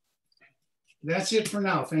there. That's it for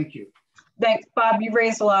now, thank you. Thanks, Bob. You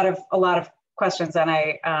raised a lot of questions and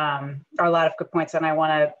or a lot of good points, and I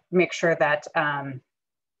want to make sure that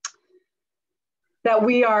that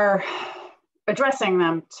we are addressing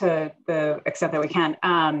them to the extent that we can.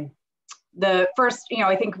 The first,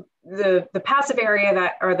 I think the passive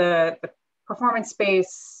area or the performance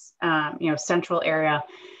space central area,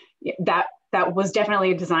 that was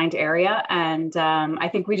definitely a designed area. And I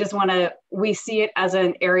think we just we see it as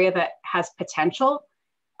an area that has potential.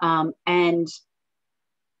 And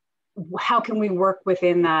how can we work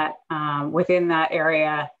within that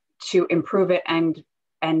area to improve it and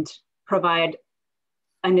provide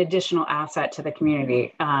an additional asset to the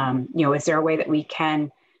community? Is there a way that we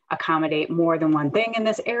can accommodate more than one thing in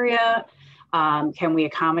this area? Can we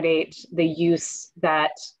accommodate the use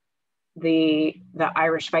that the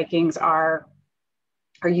Irish Vikings are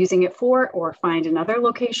using it for, or find another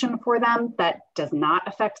location for them that does not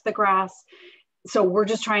affect the grass? So we're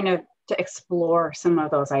just trying to explore some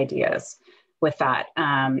of those ideas with that.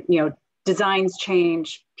 Designs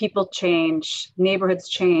change, people change, neighborhoods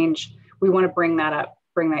change. We want to bring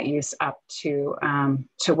that use up to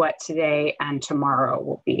what today and tomorrow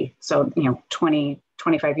will be. So, 20,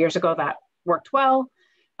 25 years ago, that worked well,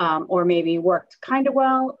 or maybe worked kind of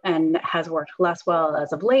well and has worked less well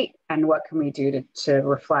as of late. And what can we do to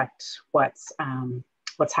reflect what's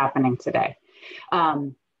happening today?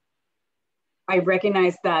 I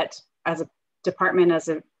recognize that as a department, as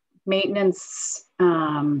a maintenance,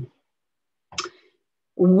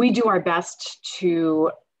 we do our best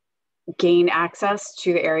to gain access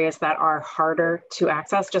to the areas that are harder to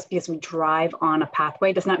access. Just because we drive on a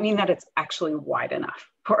pathway does not mean that it's actually wide enough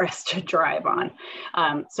for us to drive on.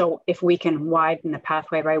 So if we can widen the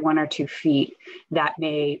pathway by 1 or 2 feet, that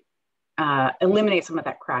may eliminate some of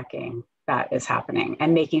that cracking that is happening,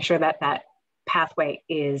 and making sure that that pathway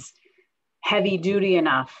is heavy duty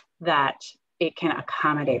enough that it can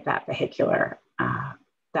accommodate that vehicular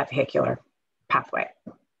pathway.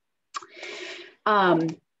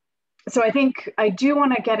 So I think I do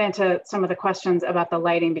want to get into some of the questions about the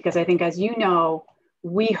lighting, because I think, as you know,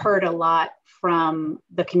 we heard a lot from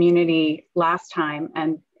the community last time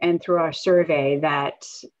and through our survey that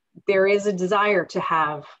there is a desire to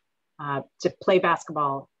have to play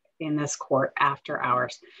basketball in this court after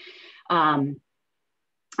hours. And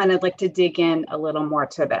I'd like to dig in a little more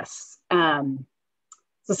to this.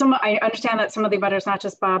 So I understand that some of the abutters, not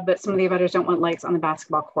just Bob, but some of the abutters don't want lights on the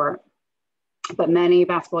basketball court. But many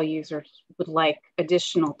basketball users would like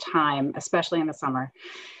additional time, especially in the summer,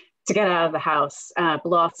 to get out of the house,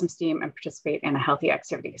 blow off some steam, and participate in a healthy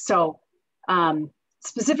activity. So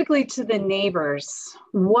specifically to the neighbors,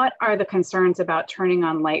 what are the concerns about turning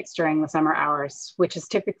on lights during the summer hours, which is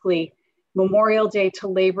typically Memorial Day to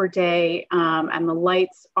Labor Day, and the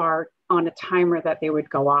lights are on a timer that they would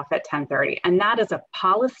go off at 10:30. And that is a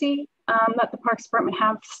policy that the Parks Department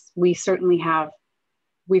has. We certainly have.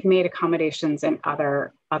 We've made accommodations in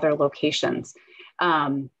other locations.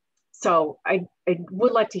 So I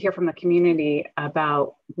would like to hear from the community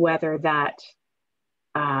about whether that,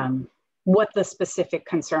 what the specific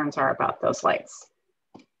concerns are about those lights.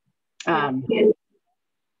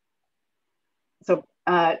 So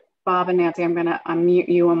Bob and Nancy, I'm gonna unmute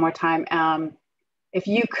you one more time. If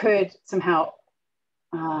you could somehow,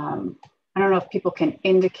 I don't know if people can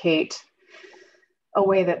indicate a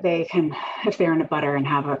way that they can, if they're in a butter, and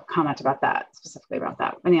have a comment about that, specifically about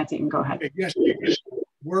that. But Nancy, you can go ahead. Yes, we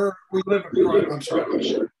live across, I'm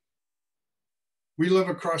sorry. We live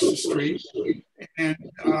across the street, and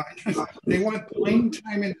they want playing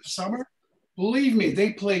time in the summer. Believe me,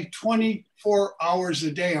 they play 24 hours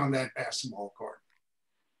a day on that basketball court.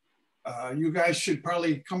 You guys should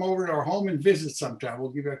probably come over to our home and visit sometime.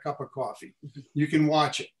 We'll give you a cup of coffee. You can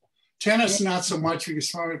watch it. Tennis, not so much,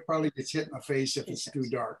 because it probably gets hit in the face if it's too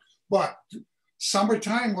dark. But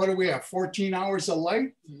summertime, what do we have? 14 hours of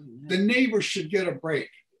light? The neighbors should get a break.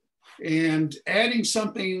 And adding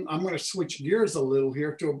something, I'm going to switch gears a little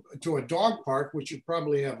here to a dog park, which would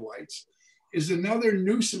probably have lights, is another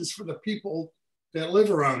nuisance for the people that live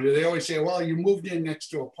around here. They always say, well, you moved in next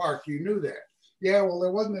to a park. You knew that. Yeah, well,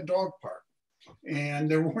 there wasn't a dog park. And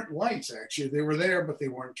there weren't lights, actually. They were there, but they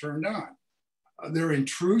weren't turned on. They're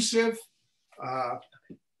intrusive.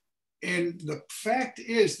 And the fact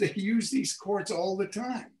is they use these courts all the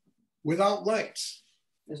time without lights.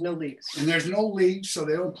 There's no leagues. And there's no leagues, so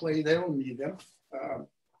they don't play, they don't need them.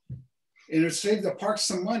 And it saved the park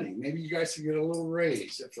some money. Maybe you guys could get a little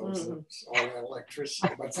raise if those all that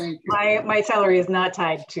electricity. But thank you. My salary is not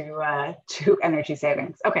tied to energy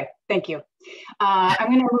savings. Okay, thank you. I'm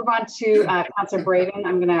going to move on to Councilor Braden.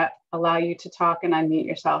 I'm going to allow you to talk and unmute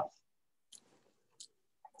yourself.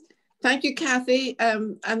 Thank you, Kathy.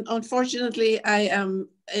 And unfortunately, I am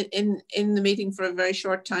in the meeting for a very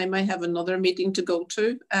short time. I have another meeting to go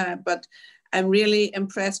to, but I'm really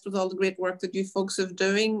impressed with all the great work that you folks are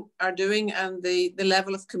doing and the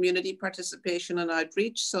level of community participation and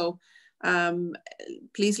outreach. So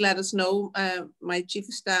Please let us know. My Chief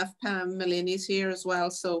of Staff, Pam Mullaney, is here as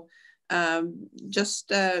well. So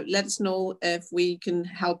just let us know if we can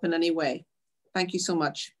help in any way. Thank you so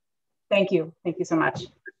much. Thank you. Thank you so much.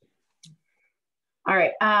 All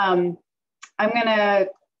right.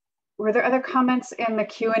 Were there other comments in the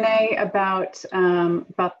Q&A about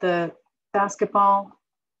the basketball?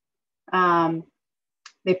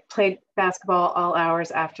 They played basketball all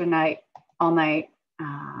hours after all night.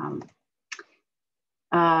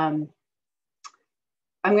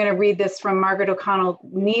 I'm going to read this from Margaret O'Connell.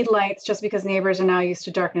 Need lights. Just because neighbors are now used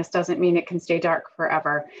to darkness doesn't mean it can stay dark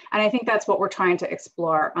forever. And I think that's what we're trying to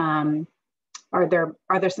explore. Are there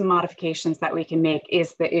some modifications that we can make?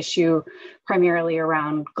 Is the issue primarily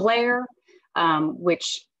around glare,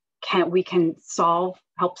 which we can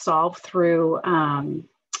help solve through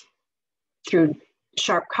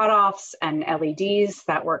sharp cutoffs and LEDs.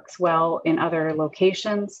 That works well in other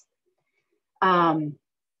locations.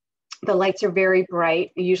 The lights are very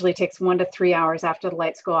bright. It usually takes 1 to 3 hours after the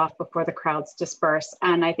lights go off before the crowds disperse.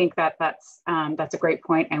 And I think that's a great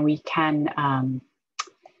point, and we can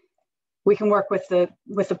work with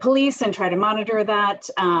the police and try to monitor that.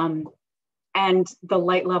 And the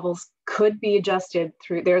light levels could be adjusted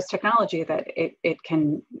through, there's technology that it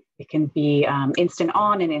can be instant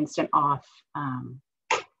on and instant off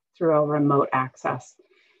through a remote access.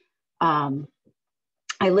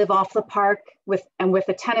 I live off the park with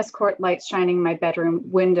the tennis court lights shining in my bedroom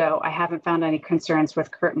window. I haven't found any concerns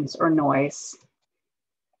with curtains or noise.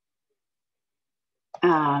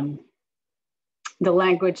 The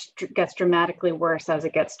language gets dramatically worse as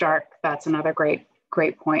it gets dark. That's another great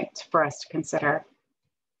point for us to consider.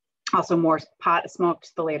 Also, more pot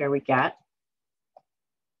smoked the later we get.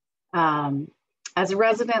 As a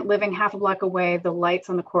resident living half a block away, the lights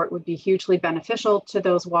on the court would be hugely beneficial to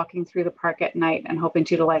those walking through the park at night and hoping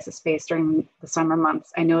to utilize the space during the summer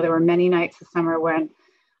months. I know there were many nights this summer when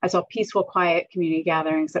I saw peaceful, quiet community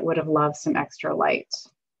gatherings that would have loved some extra light.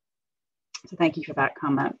 So thank you for that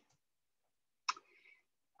comment.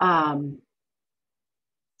 All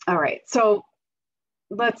right, so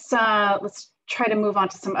let's try to move on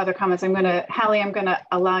to some other comments. Hallie, I'm gonna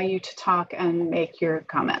allow you to talk and make your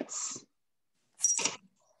comments.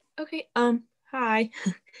 Okay, hi,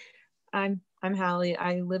 I'm Hallie.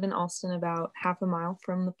 I live in Alston, about half a mile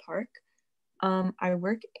from the park. I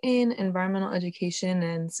work in environmental education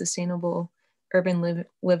and sustainable urban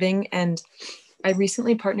living, and I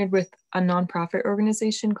recently partnered with a nonprofit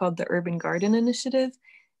organization called the Urban Garden Initiative.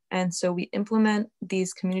 And so we implement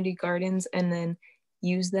these community gardens and then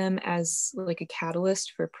use them as like a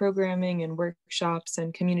catalyst for programming and workshops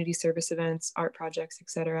and community service events, art projects,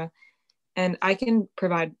 etc. And I can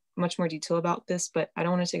provide much more detail about this, but I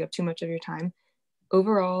don't want to take up too much of your time.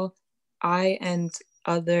 Overall, I and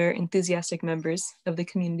other enthusiastic members of the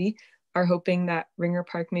community are hoping that Ringer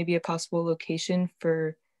Park may be a possible location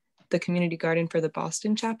for the community garden for the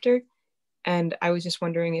Boston chapter. And I was just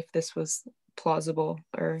wondering if this was plausible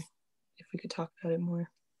or if we could talk about it more.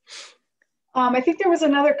 I think there was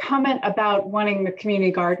another comment about wanting the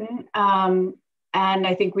community garden. And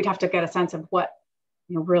I think we'd have to get a sense of what,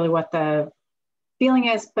 really what the feeling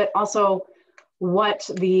is, but also what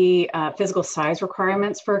the physical size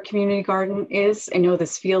requirements for a community garden is. I know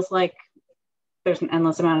this feels like there's an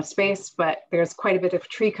endless amount of space, but there's quite a bit of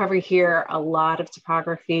tree cover here, a lot of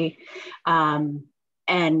topography, and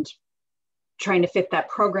trying to fit that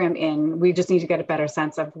program in. We just need to get a better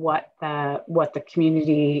sense of what the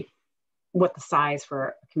size for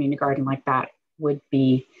a community garden like that would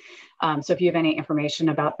be. So if you have any information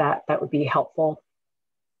about that, that would be helpful.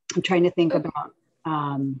 I'm trying to think about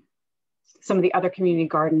some of the other community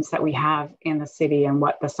gardens that we have in the city and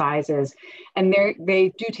what the size is. And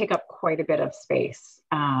they do take up quite a bit of space.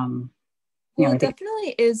 Well, it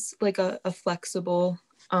definitely is like a flexible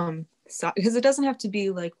size, because it doesn't have to be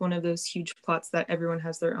like one of those huge plots that everyone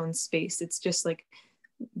has their own space. It's just like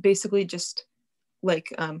basically just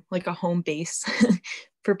like a home base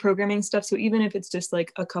for programming stuff. So even if it's just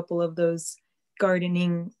like a couple of those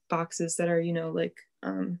gardening boxes that are, like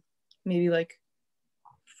maybe like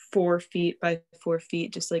 4 feet by 4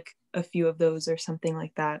 feet, just like a few of those or something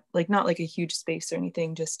like that, like not like a huge space or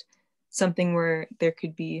anything, just something where there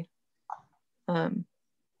could be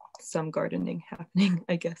some gardening happening,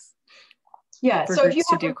 I guess. Yeah, for so groups if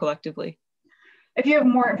you to do collectively. If you have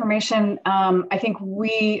more information, I think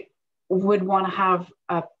we would want to have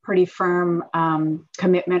a pretty firm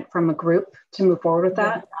commitment from a group to move forward with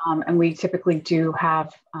that. And we typically do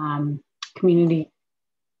have community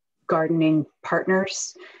gardening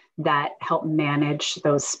partners that help manage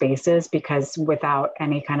those spaces, because without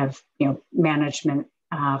any kind of management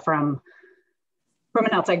from from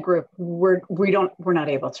an outside group, we're not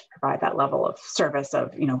able to provide that level of service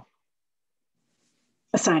of, you know,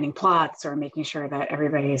 assigning plots or making sure that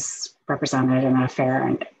everybody's represented in a fair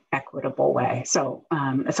and equitable way. So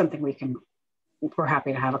it's something we're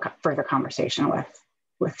happy to have a further conversation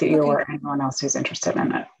with you or anyone else who's interested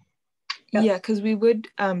in it. Yep. Yeah, because we would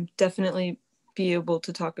definitely be able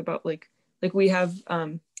to talk about like we have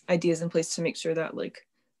ideas in place to make sure that like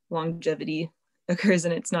longevity occurs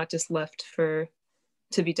and it's not just left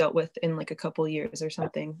to be dealt with in like a couple years or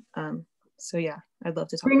something. So yeah, I'd love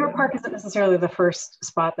to talk Ringer about Park isn't necessarily the first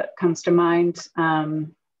spot that comes to mind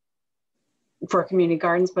for community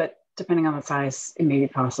gardens, but depending on the size, it may be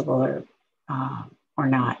possible or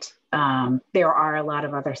not. There are a lot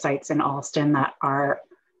of other sites in Alston that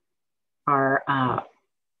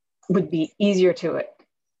would be easier to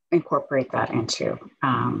incorporate that into.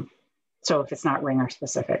 So if it's not Ringer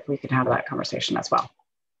specific, we can have that conversation as well.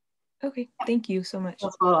 Okay, thank you so much.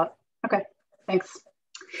 Let's follow up. Okay, thanks.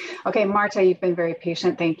 Okay, Marta, you've been very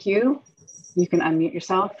patient. Thank you. You can unmute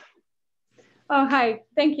yourself. Oh, hi.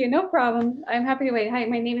 Thank you. No problem. I'm happy to wait. Hi,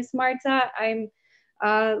 my name is Marta. I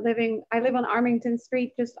live on Armington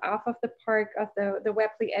Street, just off of the park of the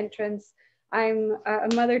Webley entrance. I'm a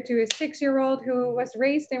mother to a 6-year-old who was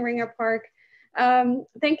raised in Ringer Park.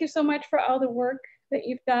 Thank you so much for all the work that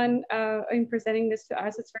you've done in presenting this to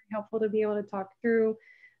us. It's very helpful to be able to talk through.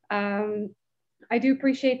 I do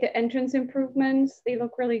appreciate the entrance improvements. They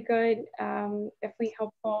look really good, definitely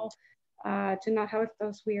helpful to not have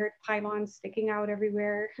those weird pylons sticking out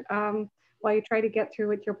everywhere while you try to get through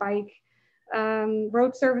with your bike.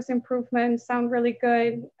 Road service improvements sound really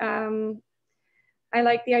good. I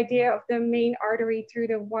like the idea of the main artery through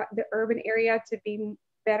the urban area to be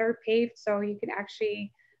better paved so you can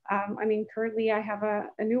actually, I mean, currently I have a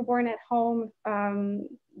newborn at home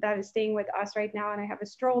that is staying with us right now, and I have a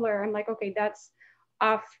stroller. I'm like, okay, that's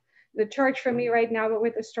off the charge for me right now, but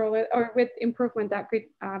with a stroller or with improvement, that could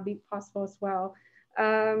be possible as well.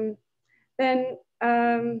 Then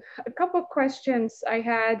a couple of questions I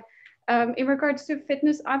had in regards to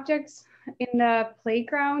fitness objects in the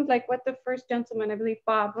playground, like what the first gentleman, I believe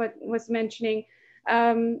Bob, was mentioning.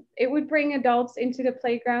 It would bring adults into the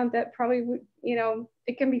playground that probably would, you know,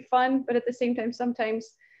 it can be fun, but at the same time,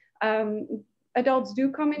 sometimes adults do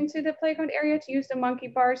come into the playground area to use the monkey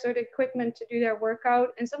bars or the equipment to do their workout.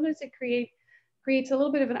 And sometimes it creates a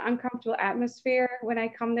little bit of an uncomfortable atmosphere when I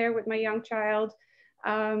come there with my young child.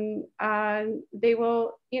 They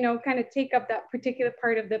will, you know, kind of take up that particular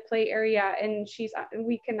part of the play area, and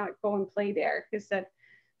we cannot go and play there because that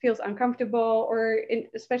feels uncomfortable, or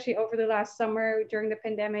especially over the last summer during the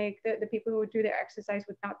pandemic, the people who would do their exercise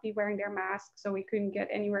would not be wearing their masks, so we couldn't get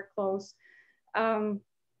anywhere close.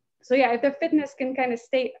 So yeah, if the fitness can kind of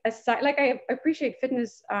stay aside, like I appreciate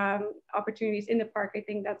fitness opportunities in the park, I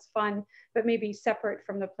think that's fun, but maybe separate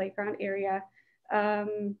from the playground area.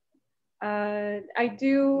 I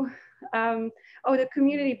do, oh, the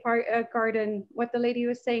community park garden, what the lady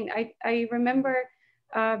was saying, I remember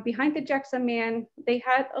behind the Jackson Man, they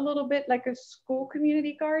had a little bit like a school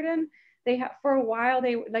community garden. They had, for a while,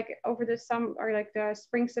 they like over the summer or like the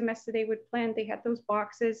spring semester, they would plant, they had those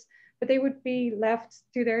boxes, but they would be left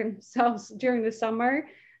to themselves during the summer.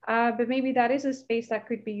 But maybe that is a space that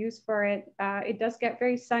could be used for it. It does get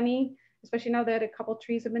very sunny, especially now that a couple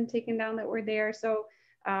trees have been taken down that were there. So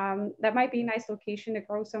that might be a nice location to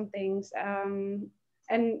grow some things.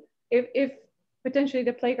 And if potentially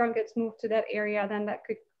the playground gets moved to that area, then that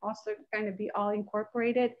could also kind of be all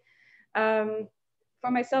incorporated. For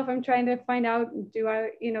myself, I'm trying to find out, do I,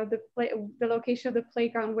 you know, the location of the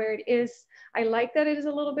playground where it is. I like that it is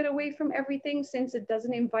a little bit away from everything, since it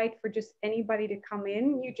doesn't invite for just anybody to come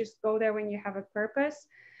in. You just go there when you have a purpose.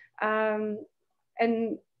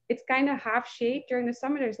 And it's kind of half shade during the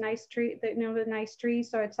summer. There's nice tree, you know, the nice trees.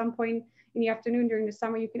 So at some point in the afternoon during the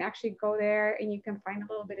summer, you can actually go there and you can find a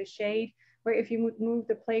little bit of shade. Where if you move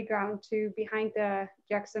the playground to behind the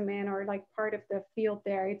Jackson Man or like part of the field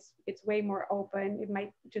there, it's way more open. It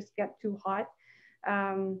might just get too hot.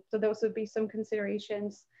 So those would be some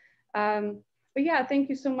considerations. But yeah, thank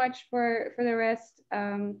you so much for the rest.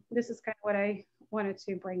 This is kind of what I wanted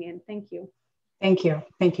to bring in. Thank you. Thank you.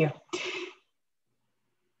 Thank you.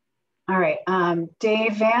 All right,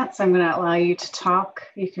 Dave Vance, I'm going to allow you to talk.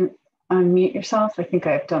 You can unmute yourself. I think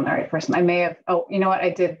I've done the right person. I may have, oh, you know what? I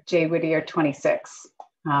did Jay Whittier 26.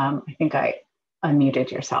 I think I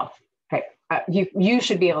unmuted yourself. Okay, you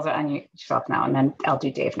should be able to unmute yourself now, and then I'll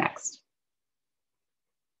do Dave next.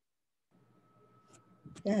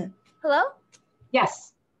 Yeah. Hello?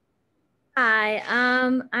 Yes. Hi,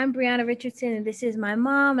 I'm Brianna Richardson, and this is my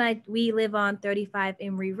mom. We live on 35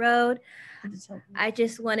 Emory Road. I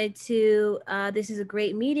just wanted to, this is a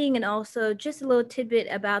great meeting, and also just a little tidbit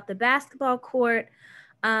about the basketball court.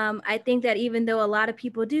 I think that even though a lot of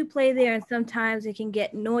people do play there and sometimes it can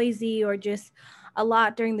get noisy or just a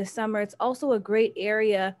lot during the summer, it's also a great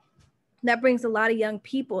area that brings a lot of young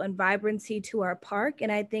people and vibrancy to our park.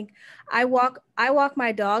 And I think I walk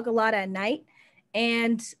my dog a lot at night,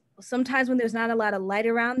 and sometimes when there's not a lot of light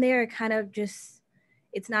around there, it kind of just,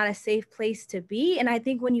 it's not a safe place to be. And I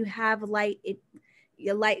think when you have light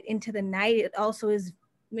into the night, it also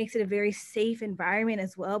makes it a very safe environment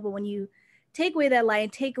as well. But when you take away that light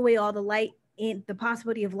and take away all the light in the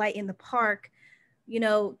possibility of light in the park, you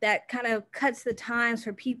know, that kind of cuts the times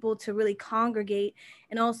for people to really congregate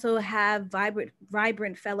and also have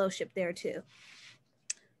vibrant fellowship there too.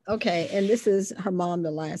 Okay, and this is her mom,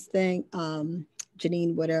 the last thing.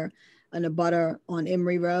 Janine Witter, and a butter on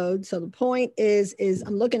Emory Road. So the point is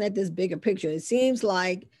I'm looking at this bigger picture. It seems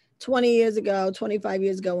like 20 years ago, 25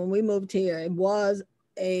 years ago, when we moved here, it was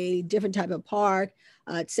a different type of park.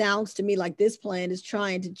 It sounds to me like this plan is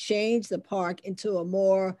trying to change the park into a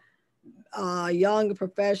more young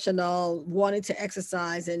professional wanting to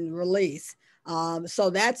exercise and release.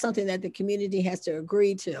 So that's something that the community has to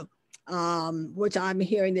agree to, which I'm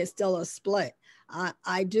hearing there's still a split.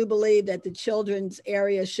 I do believe that the children's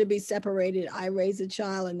area should be separated. I raised a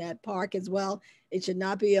child in that park as well. It should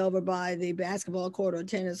not be over by the basketball court or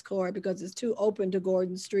tennis court because it's too open to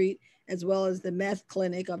Gordon Street, as well as the meth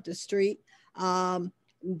clinic up the street.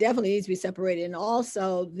 Definitely needs to be separated. And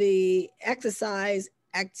also the exercise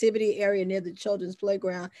activity area near the children's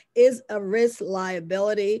playground is a risk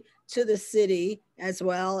liability to the city as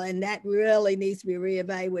well. And that really needs to be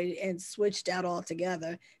reevaluated and switched out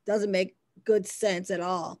altogether. Doesn't make good sense at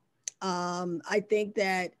all. I think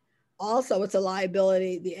that also it's a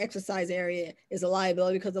liability. The exercise area is a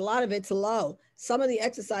liability because a lot of it's low. Some of the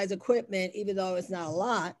exercise equipment, even though it's not a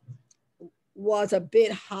lot, was a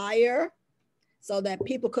bit higher so that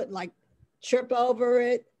people couldn't like trip over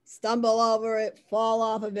it, stumble over it, fall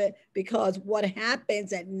off of it, because what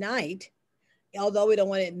happens at night, although we don't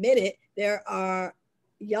want to admit it, there are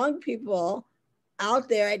young people out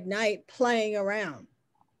there at night playing around.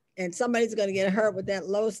 And somebody's going to get hurt with that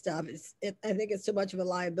low stuff. I think it's too much of a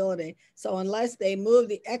liability. So unless they move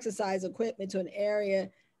the exercise equipment to an area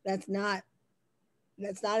that's not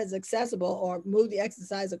as accessible, or move the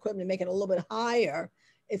exercise equipment and make it a little bit higher,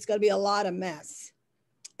 it's going to be a lot of mess.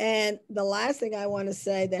 And the last thing I want to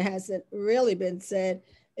say that hasn't really been said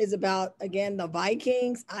is about, again, the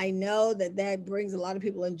Vikings. I know that brings a lot of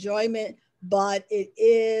people enjoyment, but it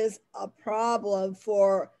is a problem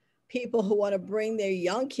for people who want to bring their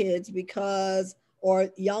young kids or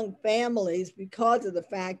young families because of the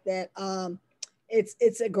fact that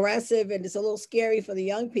it's aggressive and it's a little scary for the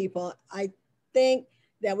young people. I think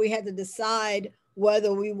that we had to decide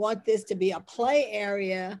whether we want this to be a play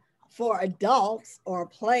area for adults or a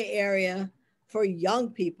play area for young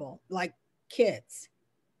people, like kids.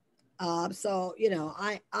 So, you know,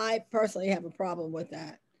 I personally have a problem with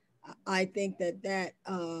that. I think that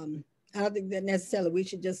I don't think that necessarily we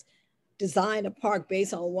should just design a park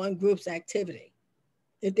based on one group's activity.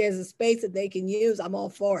 If there's a space that they can use, I'm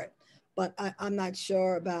all for it. But I'm not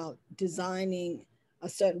sure about designing a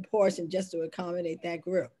certain portion just to accommodate that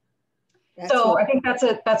group. So I think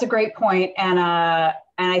that's a great point, but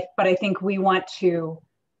I think we want to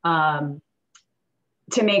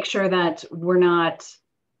make sure that we're not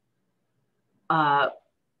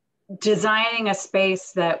designing a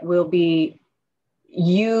space that will be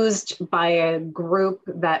used by a group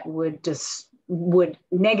that would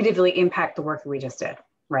negatively impact the work that we just did,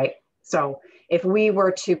 right? So if we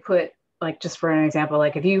were to put, like, just for an example,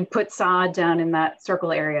 like if you put sod down in that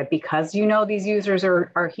circle area because you know these users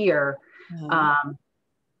are here,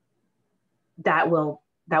 that will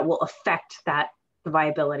affect the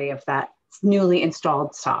viability of that newly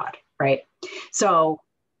installed sod, right? So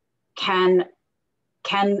can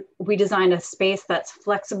we design a space that's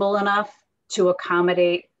flexible enough to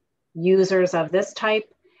accommodate users of this type?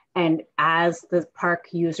 And as the park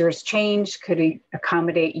users change, could we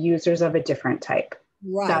accommodate users of a different type?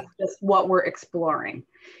 Right. That's just what we're exploring.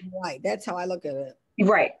 Right. That's how I look at it.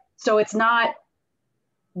 Right. So it's not,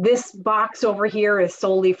 this box over here is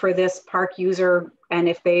solely for this park user, and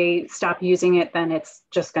if they stop using it, then it's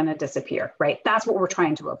just going to disappear, right? That's what we're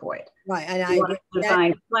trying to avoid. Right. And we want to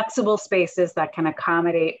design flexible spaces that can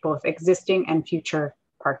accommodate both existing and future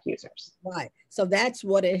park users. Right. So that's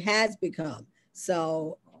what it has become.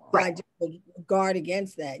 So I just would guard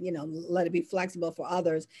against that, you know, let it be flexible for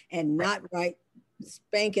others and not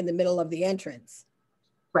spank in the middle of the entrance.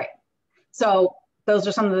 Right. So those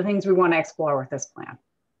are some of the things we want to explore with this plan.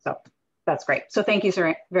 So that's great. So thank you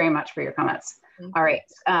so very much for your comments. All right,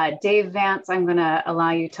 Dave Vance, I'm going to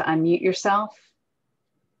allow you to unmute yourself.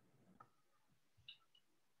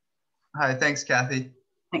 Hi, thanks, Kathy.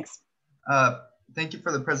 Thanks. Thank you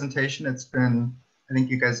for the presentation. It's been, I think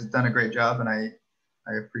you guys have done a great job, and I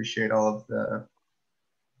appreciate all of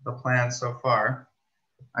the plans so far.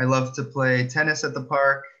 I love to play tennis at the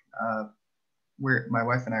park. My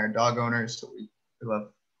wife and I are dog owners, so we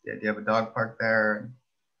love the idea of a dog park there.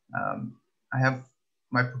 I have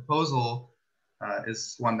my proposal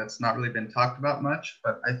is one that's not really been talked about much,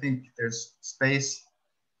 but I think there's space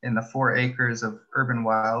in the 4 acres of Urban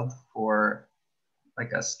Wild for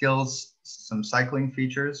like a skills, some cycling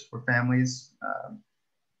features for families,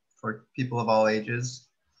 for people of all ages,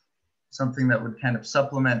 something that would kind of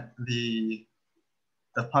supplement the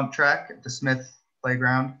pump track at the Smith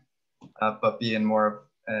Playground, but be in more of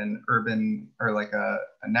an urban or like a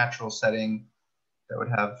natural setting that would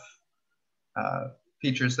have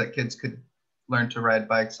features that kids could learn to ride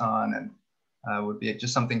bikes on, and would be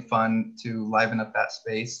just something fun to liven up that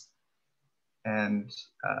space and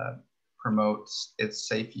promote its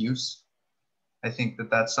safe use. I think that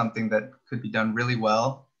that's something that could be done really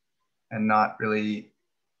well and not really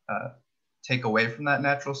take away from that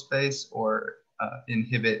natural space or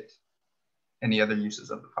inhibit any other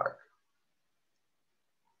uses of the park.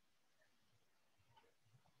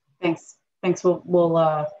 Thanks. Thanks.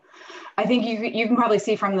 I think you can probably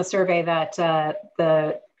see from the survey that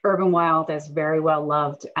the Urban Wild is very well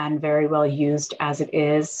loved and very well used as it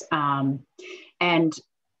is. And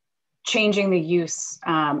changing the use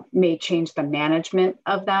may change the management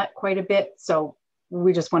of that quite a bit. So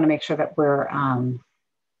we just want to make sure that we're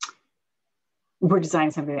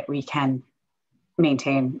designing something that we can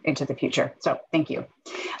maintain into the future. So thank you.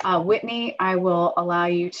 Whitney, I will allow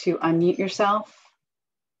you to unmute yourself.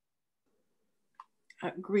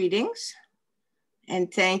 Greetings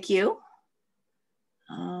and thank you.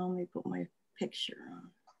 Let me put my picture on.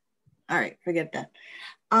 All right, forget that.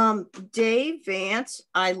 Dave Vance,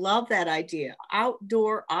 I love that idea.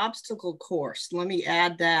 Outdoor obstacle course. Let me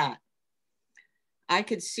add that. I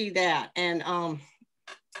could see that. And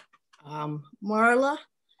Marla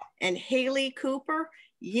and Haley Cooper,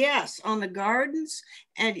 yes, on the gardens.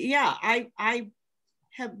 And yeah, I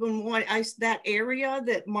have been wanting, that area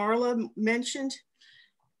that Marla mentioned,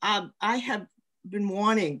 I have been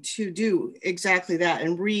wanting to do exactly that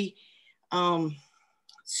and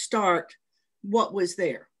start what was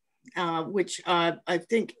there, which I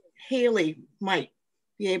think Haley might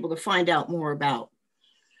be able to find out more about.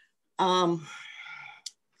 Now,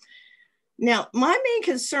 my main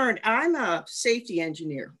concern, I'm a safety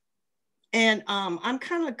engineer, and I'm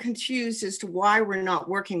kind of confused as to why we're not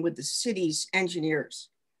working with the city's engineers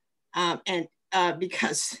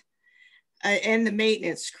because and the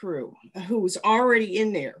maintenance crew who's already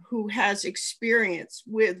in there, who has experience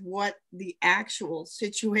with what the actual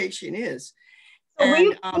situation is. So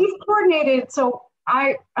we've coordinated. So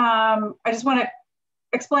I just want to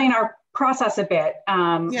explain our process a bit.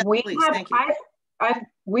 Yeah, please, thank you.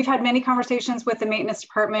 We've had many conversations with the maintenance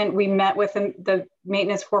department. We met with the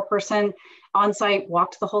maintenance foreperson on site,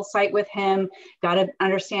 walked the whole site with him, got an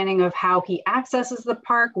understanding of how he accesses the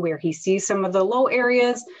park, where he sees some of the low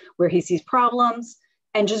areas, where he sees problems,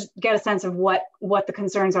 and just get a sense of what the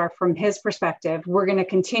concerns are from his perspective. We're going to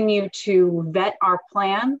continue to vet our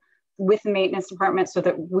plan with the maintenance department so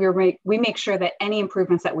that we make sure that any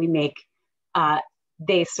improvements that we make,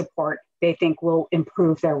 they support, they think will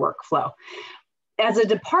improve their workflow. As a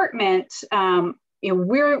department,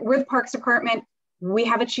 we're the Parks Department. We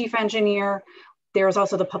have a chief engineer. There's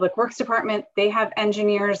also the Public Works Department. They have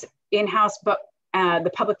engineers in-house, but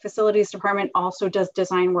the Public Facilities Department also does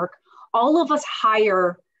design work. All of us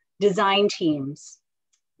hire design teams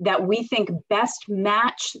that we think best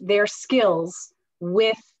match their skills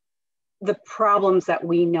with the problems that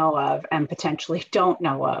we know of and potentially don't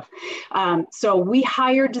know of. So we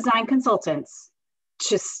hire design consultants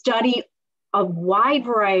to study a wide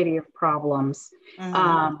variety of problems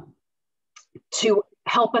to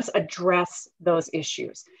help us address those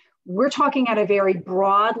issues. We're talking at a very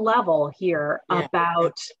broad level here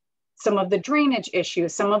about some of the drainage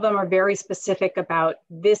issues. Some of them are very specific about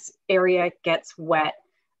this area gets wet.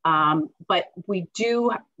 But we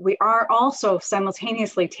are also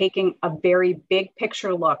simultaneously taking a very big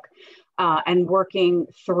picture look and working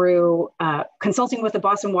through consulting with the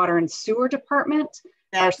Boston Water and Sewer Department,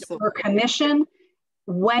 our sewer commission,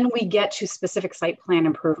 when we get to specific site plan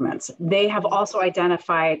improvements, they have also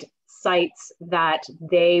identified sites that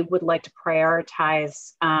they would like to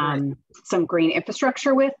prioritize some green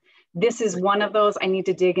infrastructure with. This is one of those. I need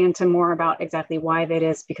to dig into more about exactly why that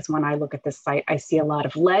is, because when I look at this site, I see a lot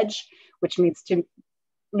of ledge, which leads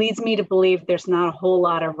me to believe there's not a whole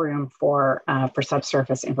lot of room for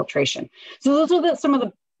subsurface infiltration. So those are some of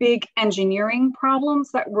the big engineering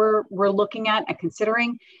problems that we're looking at and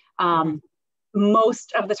considering.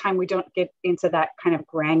 Most of the time, we don't get into that kind of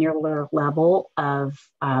granular level of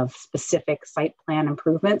specific site plan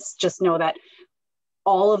improvements. Just know that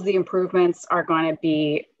all of the improvements are going to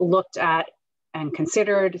be looked at and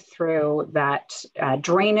considered through that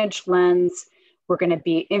drainage lens. We're going to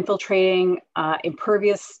be infiltrating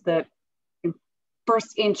the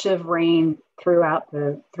first inch of rain throughout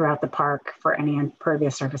the park for any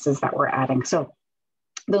impervious surfaces that we're adding. So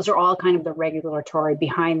those are all kind of the regulatory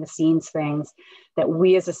behind the scenes things that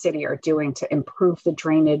we as a city are doing to improve the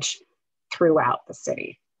drainage throughout the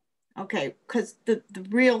city. Okay, because the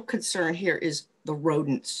real concern here is the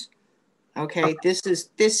rodents. Okay, this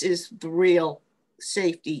is the real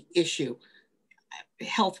safety issue,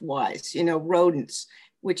 health-wise, you know, rodents,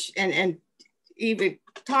 which and even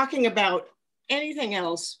talking about anything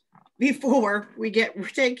else before we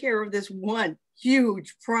take care of this one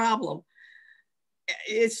huge problem.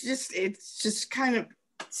 It's just kind of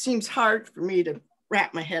seems hard for me to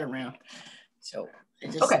wrap my head around. So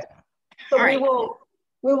okay, so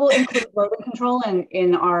we will include rodent control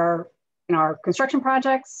in our construction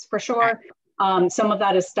projects for sure. Some of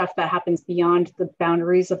that is stuff that happens beyond the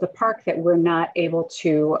boundaries of the park that we're not able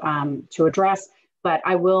to address. But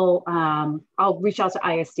I will I'll reach out to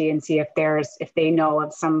ISD and see if they know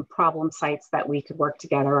of some problem sites that we could work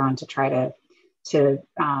together on to try to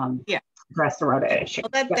address the rodent issue.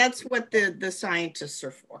 Well, that's what the scientists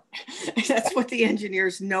are for. That's what the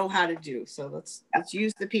engineers know how to do. So let's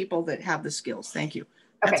use the people that have the skills. Thank you.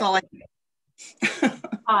 That's all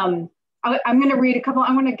I'm going to read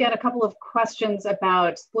I want to get a couple of questions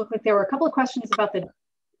about, look like there were a couple of questions about the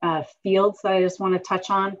fields that I just want to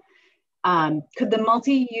touch on. Could the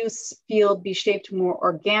multi-use field be shaped more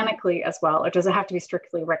organically as well, or does it have to be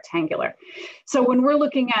strictly rectangular? So when we're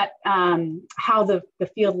looking at how the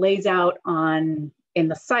field lays out in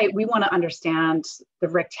the site, we want to understand the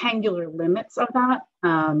rectangular limits of that,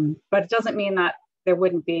 but it doesn't mean that there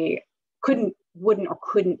wouldn't be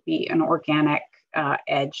an organic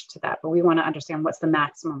edge to that, but we want to understand what's the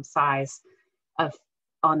maximum size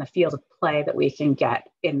on the field of play that we can get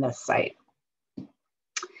in this site.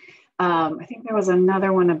 I think there was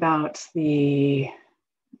another one about the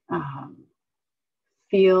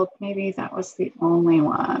field. Maybe that was the only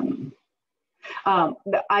one.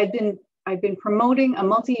 I've been promoting a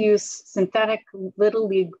multi-use synthetic Little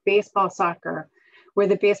League baseball soccer where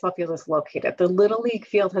the baseball field is located. The Little League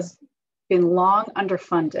field has been long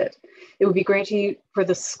underfunded. It would be great for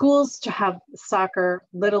the schools to have soccer,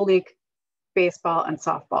 Little League, baseball, and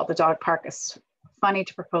softball. The dog park is funny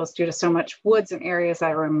to propose due to so much woods and areas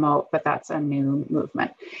that are remote, but that's a new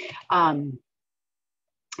movement.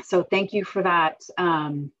 So thank you for that.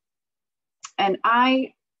 And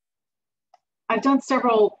I've done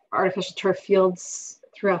several artificial turf fields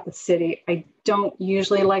throughout the city. I don't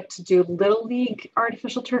usually like to do Little League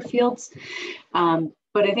artificial turf fields,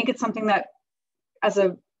 but I think it's something that as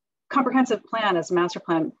a comprehensive plan, as a master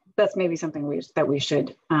plan, that's maybe something that we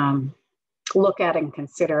should look at and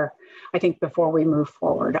consider, I think, before we move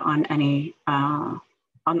forward on any on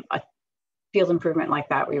a field improvement like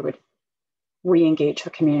that. We would re-engage the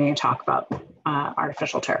community and talk about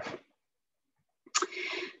artificial turf.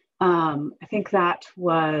 I think that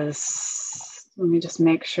was, let me just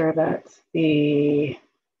make sure that the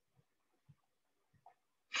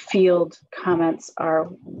field comments are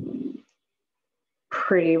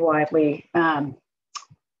pretty widely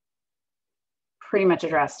pretty much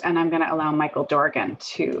addressed, and I'm going to allow Michael Dorgan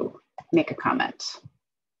to make a comment.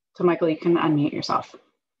 So Michael, you can unmute yourself.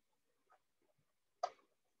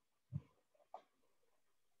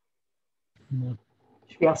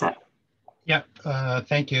 Should be all set. Yeah,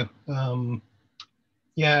 thank you.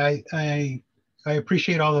 Yeah, I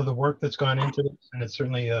appreciate all of the work that's gone into this, and it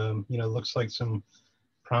certainly looks like some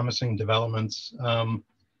promising developments.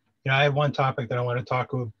 I have one topic that I want to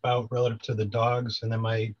talk about relative to the dogs, and then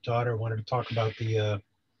my daughter wanted to talk about the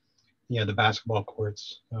basketball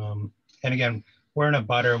courts. And again, we're in a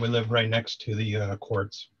butter. We live right next to the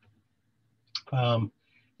courts. In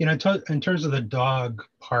terms of the dog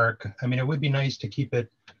park, I mean, it would be nice to keep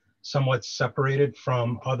it somewhat separated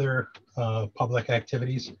from other public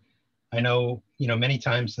activities. I know, many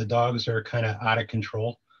times the dogs are kind of out of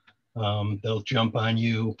control. They'll jump on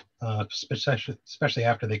you, especially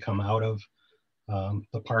after they come out of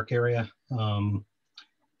the park area.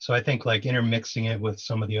 So I think like intermixing it with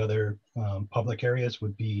some of the other public areas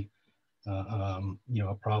would be, a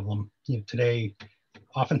problem. Today,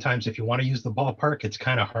 oftentimes if you want to use the ballpark, it's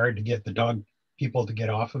kind of hard to get the dog people to get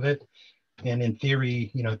off of it. And in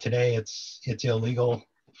theory, today it's illegal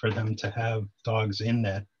for them to have dogs in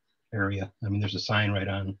that area. I mean, there's a sign right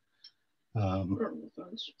on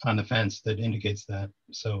the fence that indicates that.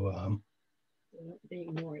 So they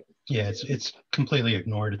ignore it. Yeah, it's completely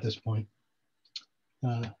ignored at this point.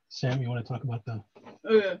 Sam, you want to talk about that?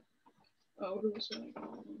 Okay. What do we say?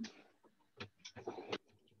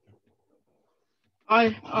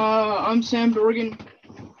 Hi, I'm Sam Dorgan.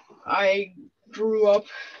 I grew up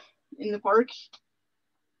in the park.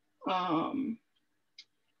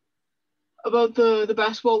 About the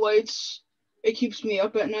basketball lights, it keeps me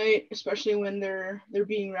up at night, especially when they're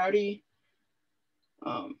being rowdy.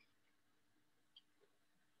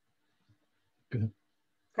 Good.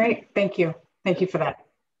 Great, thank you. Thank you for that.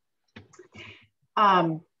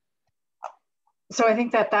 So I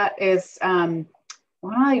think that is, why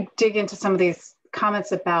don't I dig into some of these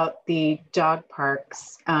comments about the dog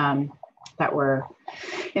parks that were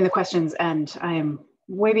in the questions, and I am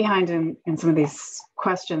way behind in some of these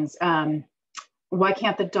questions. Why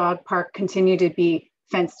can't the dog park continue to be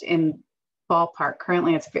fenced in ballpark?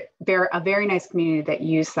 Currently, it's a very nice community that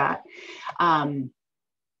use that. And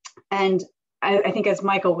I think as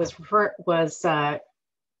Michael was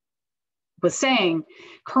saying,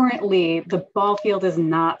 currently the ball field is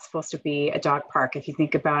not supposed to be a dog park. If you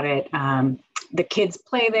think about it, the kids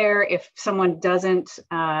play there. If someone doesn't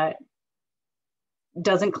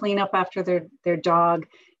clean up after their dog,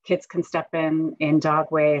 kids can step in dog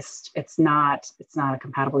waste. It's not a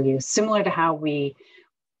compatible use. Similar to how we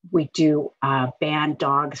do ban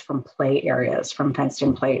dogs from play areas, from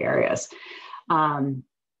fenced-in play areas.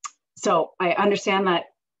 So I understand that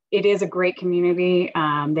it is a great community.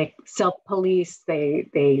 They self-police.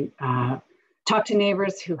 They talk to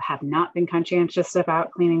neighbors who have not been conscientious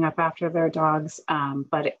about cleaning up after their dogs.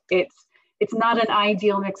 But it's not an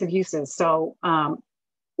ideal mix of uses. So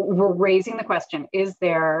we're raising the question: is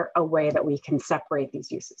there a way that we can separate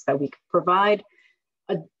these uses? That we could provide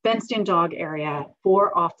a fenced-in dog area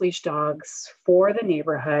for off-leash dogs for the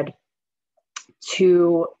neighborhood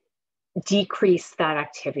to decrease that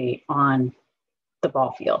activity on the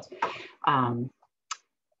ball field.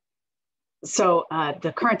 So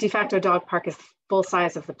the current de facto dog park is full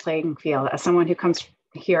size of the playing field. As someone who comes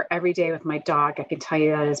here every day with my dog, I can tell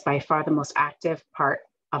you that is by far the most active part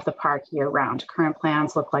of the park year round. Current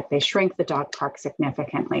plans look like they shrink the dog park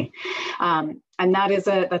significantly. And that's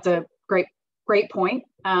a great point.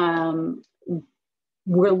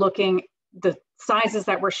 We're looking, the sizes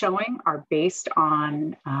that we're showing are based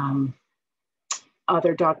on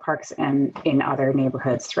other dog parks and in other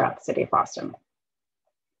neighborhoods throughout the city of Boston.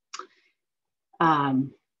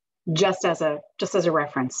 Just as a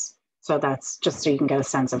reference. So that's just so you can get a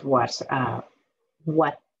sense of what that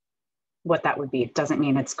would be. It doesn't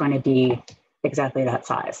mean it's going to be exactly that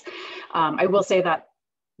size. I will say that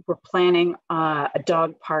we're planning a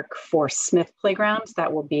dog park for Smith Playground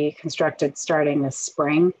that will be constructed starting this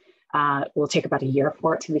spring. It will take about a year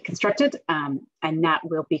for it to be constructed, and that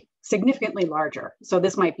will be significantly larger. So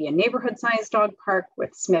this might be a neighborhood-sized dog park,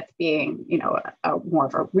 with Smith being, more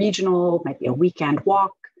of a regional, might be a weekend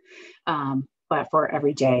walk, but for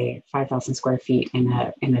every day, 5,000 square feet in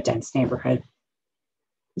a dense neighborhood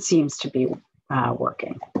seems to be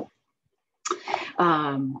working.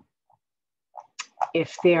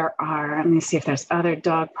 If there are, let me see if there's other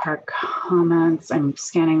dog park comments. I'm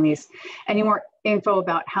scanning these. Any more info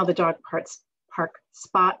about how the dog park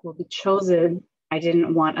spot will be chosen? I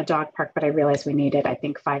didn't want a dog park, but I realized we need it. I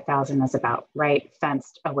think 5,000 is about right,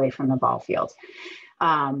 fenced away from the ball field.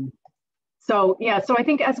 So I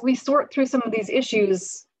think as we sort through some of these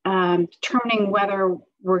issues, determining whether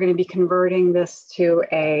we're going to be converting this to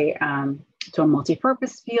a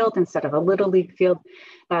multi-purpose field instead of a Little League field,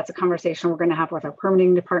 that's a conversation we're going to have with our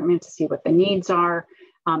permitting department to see what the needs are,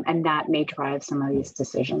 and that may drive some of these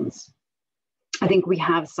decisions. I think we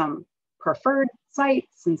have some preferred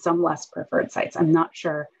sites and some less preferred sites. I'm not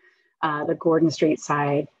sure the Gordon Street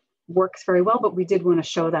side works very well, but we did want to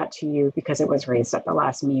show that to you because it was raised at the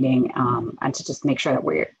last meeting, and to just make sure that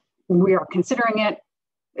we are considering it.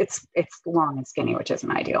 It's long and skinny, which isn't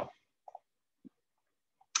ideal.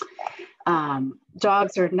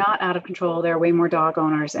 Dogs are not out of control. There are way more dog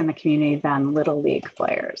owners in the community than Little League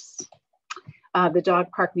players. The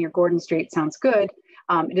dog park near Gordon Street sounds good.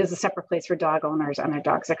 It is a separate place for dog owners and their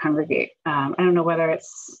dogs that congregate. I don't know whether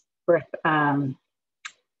it's worth.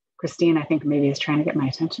 Christine, I think maybe is trying to get my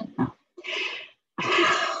attention. No.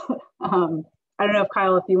 I don't know if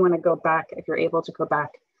Kyle, if you want to go back, if you're able to go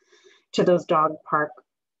back to those dog park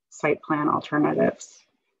site plan alternatives.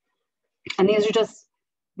 And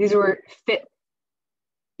these were fit,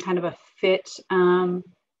 kind of a fit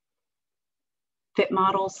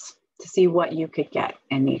models to see what you could get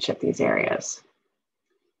in each of these areas.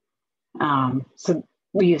 So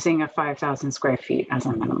we're using a 5,000 square feet as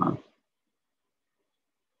a minimum.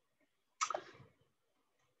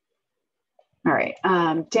 All right,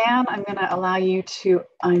 Dan, I'm going to allow you to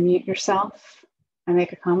unmute yourself and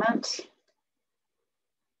make a comment.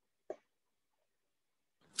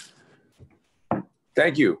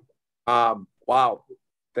 Thank you. Wow,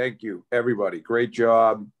 thank you, everybody. Great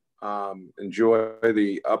job. Enjoy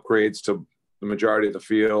the upgrades to the majority of the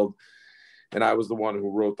field. And I was the one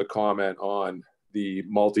who wrote the comment on the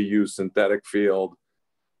multi-use synthetic field.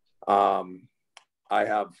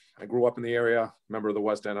 I grew up in the area, member of the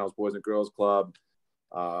West End House Boys and Girls Club,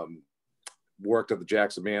 worked at the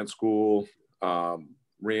Jackson Man School,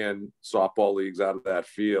 ran softball leagues out of that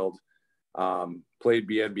field, played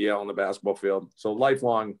BNBL on the basketball field. So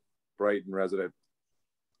lifelong Brighton resident.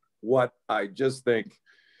 What I just think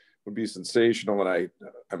would be sensational, and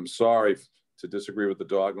I'm sorry to disagree with the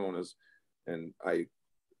dog owners, and I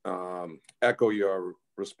echo your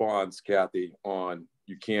response, Kathy, on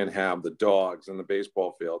you can't have the dogs in the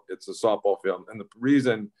baseball field. It's a softball field. And the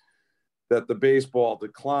reason that the baseball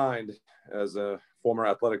declined, as a former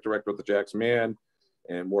athletic director at the Jackson Man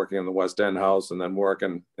and working in the West End House and then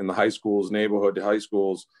working in the high schools, neighborhood high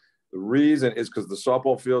schools, the reason is because the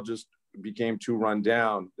softball field just became too run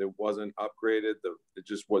down. It wasn't upgraded. It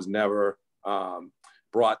just was never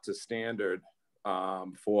brought to standard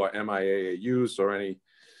for MIAA use or any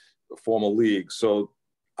formal league. So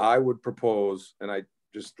I would propose, and I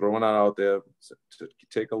just throwing that out there, to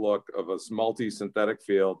take a look of a multi-synthetic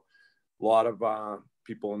field. A lot of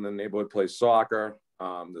people in the neighborhood play soccer.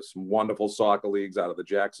 There's some wonderful soccer leagues out of the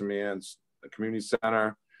Jackson Man's Community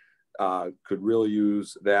Center. Could really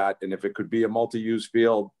use that. And if it could be a multi-use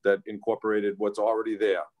field that incorporated what's already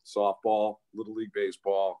there, softball, Little League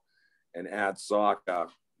Baseball, and add soccer,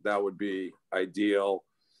 that would be ideal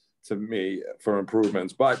to me for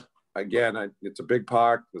improvements. But again, it's a big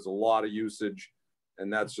park. There's a lot of usage,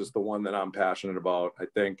 and that's just the one that I'm passionate about. I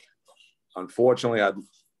think, unfortunately, I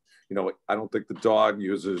don't think the dog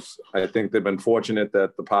users, I think they've been fortunate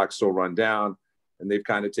that the park's so run down and they've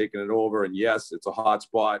kind of taken it over. And yes, it's a hot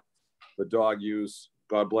spot for dog use.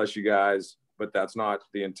 God bless you guys, but that's not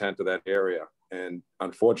the intent of that area. And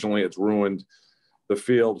unfortunately, it's ruined the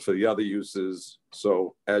field for the other uses.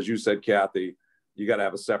 So as you said, Kathy, you got to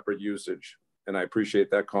have a separate usage. And I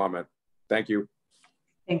appreciate that comment. Thank you.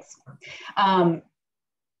 Thanks.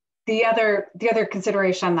 The other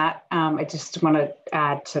consideration that I just want to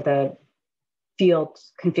add to the field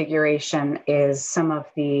configuration is some of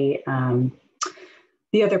the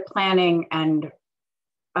other planning and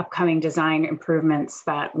upcoming design improvements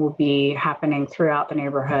that will be happening throughout the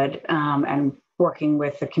neighborhood, and working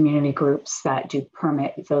with the community groups that do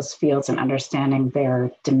permit those fields and understanding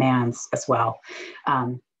their demands as well.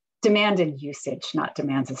 Demand and usage, not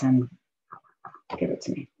demands as in give it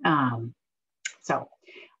to me.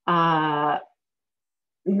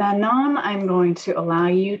 Manon, I'm going to allow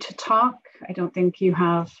you to talk. I don't think you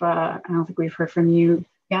have, I don't think we've heard from you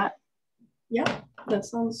yet. Yeah, that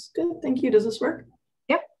sounds good. Thank you. Does this work?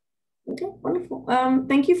 Yep. Okay, wonderful.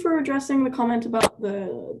 Thank you for addressing the comment about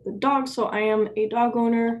the dog. So I am a dog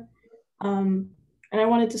owner, and I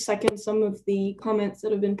wanted to second some of the comments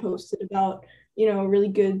that have been posted about, a really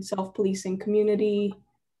good self-policing community,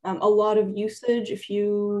 a lot of usage. If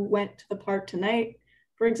you went to the park tonight,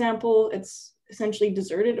 for example, it's essentially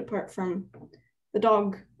deserted apart from the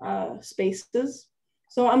dog spaces.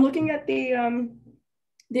 So I'm looking at the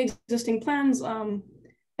existing plans.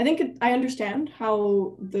 I think I understand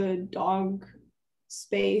how the dog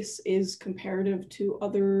space is comparative to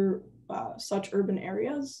other such urban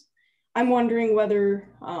areas. I'm wondering whether,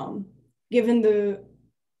 given the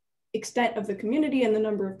extent of the community and the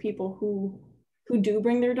number of people who do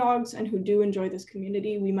bring their dogs and who do enjoy this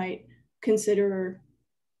community, we might consider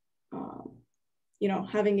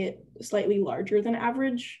having it slightly larger than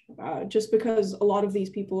average, just because a lot of these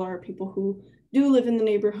people are people who do live in the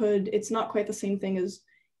neighborhood. It's not quite the same thing as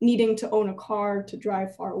needing to own a car to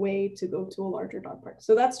drive far away to go to a larger dog park.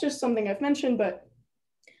 So that's just something I've mentioned, but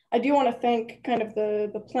I do want to thank kind of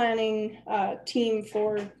the planning team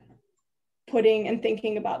for putting and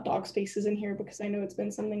thinking about dog spaces in here, because I know it's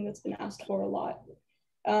been something that's been asked for a lot.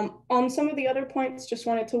 On some of the other points, just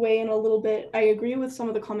wanted to weigh in a little bit. I agree with some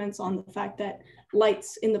of the comments on the fact that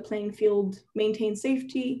lights in the playing field maintain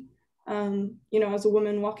safety. You know, as a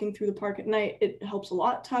woman walking through the park at night, it helps a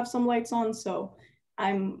lot to have some lights on. So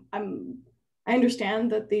I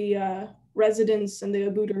understand that the residents and the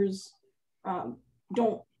abooters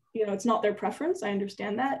don't, you know, it's not their preference. I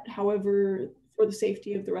understand that. However, for the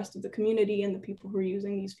safety of the rest of the community and the people who are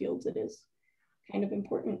using these fields, it is kind of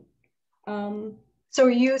important. So are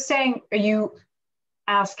you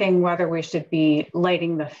asking whether we should be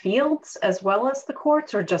lighting the fields as well as the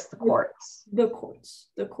courts, or just the courts? The courts.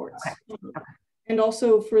 Okay. And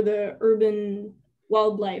also for the urban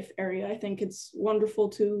wildlife area, I think it's wonderful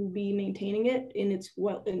to be maintaining it in its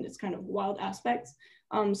kind of wild aspects.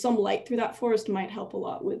 Some light through that forest might help a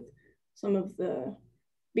lot with some of the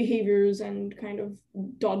behaviors and kind of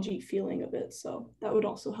dodgy feeling of it. So that would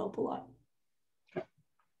also help a lot.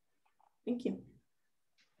 Thank you.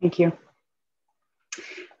 Thank you.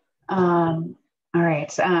 All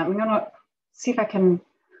right, I'm gonna see if I can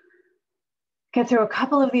get through a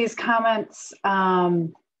couple of these comments.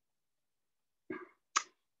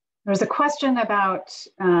 There's a question about,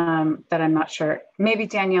 that I'm not sure, maybe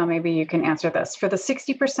Danielle, maybe you can answer this. For the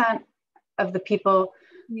 60% of the people,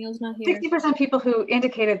 Neil's not here. 60% people who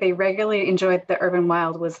indicated they regularly enjoyed the urban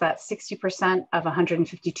wild, was that 60% of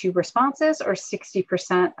 152 responses, or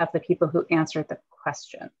 60% of the people who answered the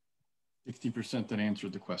question? 60% that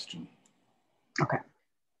answered the question. Okay.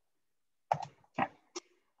 Okay.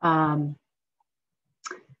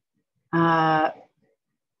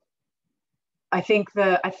 I think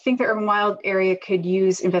the urban wild area could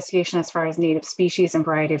use investigation as far as native species and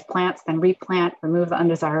variety of plants, then replant, remove the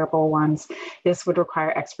undesirable ones. This would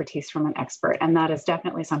require expertise from an expert, and that is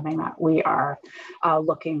definitely something that we are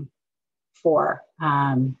looking for.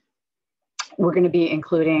 We're going to be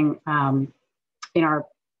including in our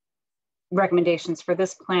recommendations for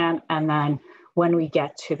this plan, and then when we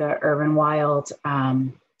get to the urban wild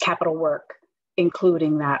capital work,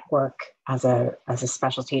 including that work as a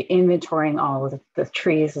specialty. Inventorying all of the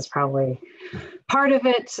trees is probably part of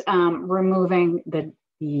it. Removing the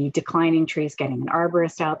declining trees, getting an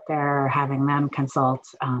arborist out there, having them consult,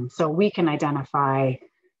 so we can identify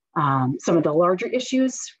some of the larger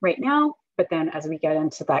issues right now. But then as we get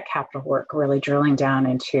into that capital work, really drilling down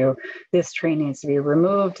into this tree needs to be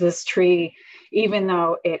removed, this tree, even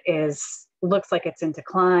though it looks like it's in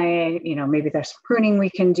decline, you know, maybe there's pruning we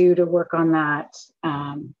can do to work on that.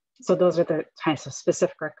 So those are the types of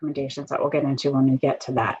specific recommendations that we'll get into when we get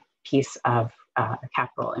to that piece of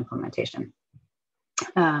capital implementation.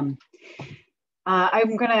 I'm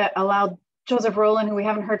going to allow Joseph Rowland, who we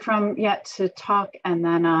haven't heard from yet, to talk, and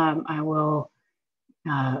then I will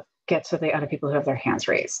get to the other people who have their hands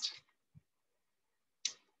raised.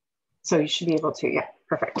 So you should be able to, yeah,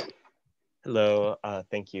 perfect. Hello,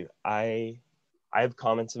 thank you. I have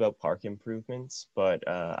comments about park improvements, but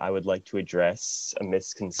I would like to address a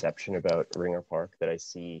misconception about Ringer Park that I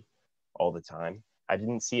see all the time. I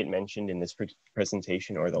didn't see it mentioned in this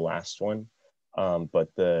presentation or the last one, but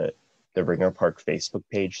the Ringer Park Facebook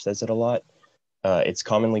page says it a lot. It's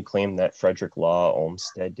commonly claimed that Frederick Law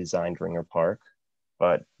Olmsted designed Ringer Park,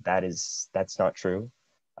 but that's not true.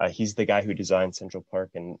 He's the guy who designed Central Park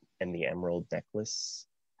and the Emerald Necklace.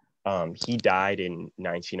 He died in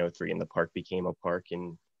 1903 and the park became a park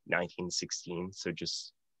in 1916. So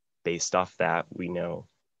just based off that, we know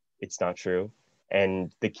it's not true.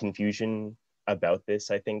 And the confusion about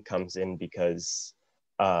this, I think, comes in because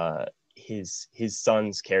his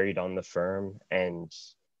sons carried on the firm and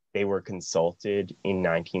they were consulted in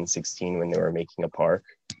 1916 when they were making a park.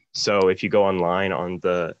 So if you go online on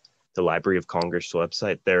the Library of Congress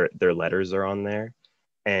website, their letters are on there,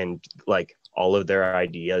 and like all of their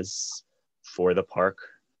ideas for the park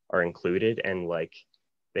are included. And like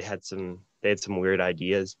they had some weird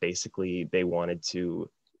ideas. Basically, they wanted to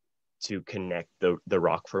connect the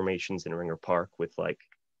rock formations in Ringer Park with like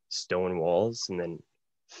stone walls and then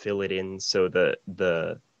fill it in so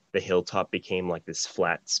the hilltop became like this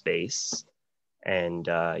flat space. And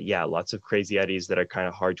yeah, lots of crazy ideas that are kind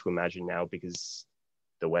of hard to imagine now because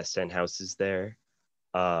the West End house is there.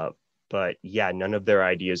 But yeah, none of their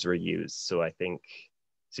ideas were used. So I think,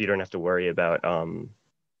 so you don't have to worry about,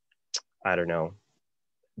 I don't know,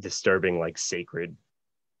 disturbing like sacred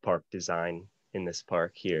park design in this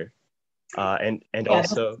park here. And yeah,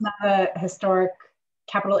 also, it's not a historic,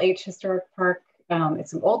 capital H historic park.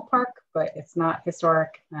 It's an old park, but it's not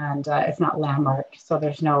historic, and it's not landmarked. So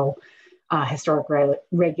there's no historic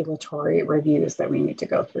regulatory reviews that we need to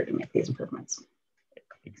go through to make these improvements.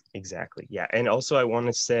 Exactly. Yeah. And also I want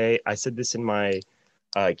to say, I said this in my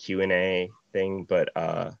Q&A thing, but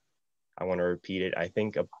I want to repeat it. I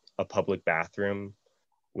think a public bathroom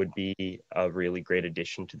would be a really great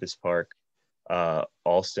addition to this park.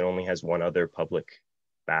 Alston only has one other public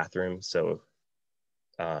bathroom, so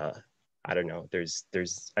I don't know,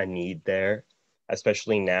 there's a need there,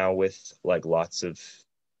 especially now with like lots of,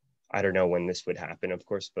 I don't know when this would happen, of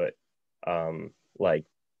course, but like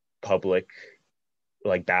public,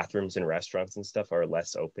 like bathrooms and restaurants and stuff are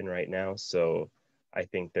less open right now. So I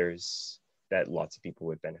think that lots of people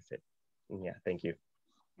would benefit. And yeah, thank you.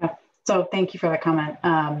 Yeah. So thank you for that comment.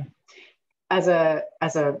 As a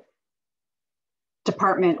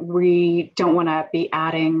department, we don't want to be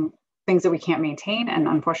adding things that we can't maintain. And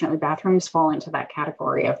unfortunately, bathrooms fall into that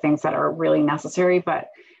category of things that are really necessary, but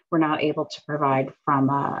we're not able to provide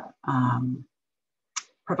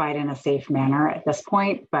provide in a safe manner at this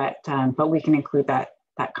point. But we can include that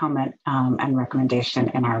comment and recommendation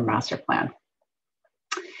in our master plan.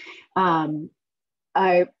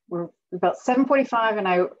 We're about 7:45, and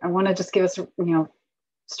I want to just give us,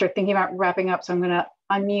 start thinking about wrapping up. So I'm going to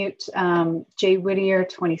unmute Jay Whittier,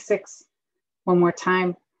 26, one more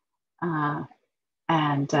time. Oh,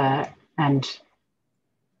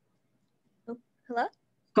 hello?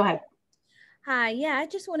 Go ahead. Hi, yeah, I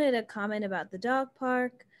just wanted to comment about the dog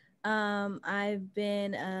park. I've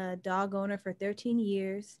been a dog owner for 13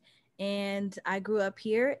 years, and I grew up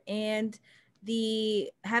here, and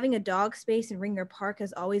having a dog space in Ringer Park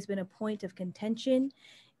has always been a point of contention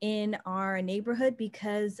in our neighborhood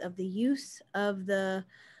because of the use of the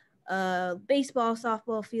baseball,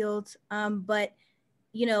 softball fields. But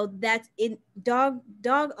that's it. Dog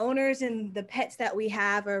owners and the pets that we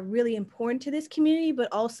have are really important to this community, but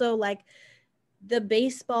also like the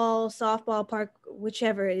baseball, softball park,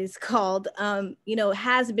 whichever it is called,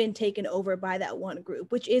 has been taken over by that one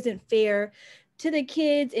group, which isn't fair to the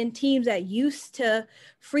kids and teams that used to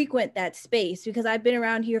frequent that space, because I've been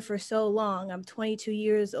around here for so long. I'm 22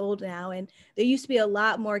 years old now, and there used to be a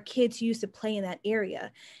lot more kids who used to play in that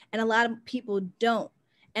area, and a lot of people don't.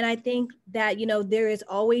 And I think that, there has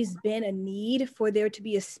always been a need for there to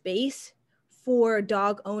be a space for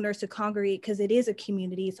dog owners to congregate, because it is a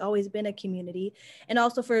community. It's always been a community. And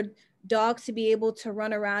also for dogs to be able to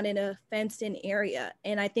run around in a fenced-in area.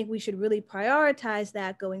 And I think we should really prioritize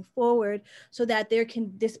that going forward, so that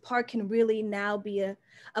this park can really now be a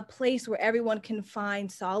place where everyone can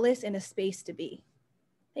find solace and a space to be.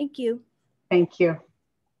 Thank you. Thank you.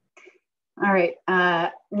 All right,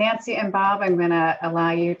 Nancy and Bob, I'm going to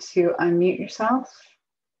allow you to unmute yourself.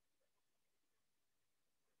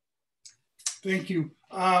 Thank you.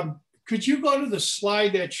 Could you go to the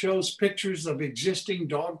slide that shows pictures of existing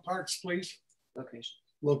dog parks, please?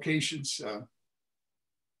 Locations.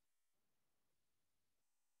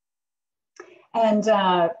 And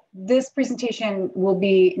this presentation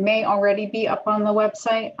may already be up on the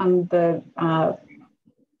website, on the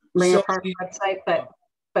Ringer Park website, but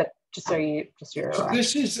just so you're aware.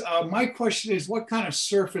 This is, my question is, what kind of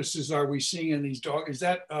surfaces are we seeing in these dogs? Is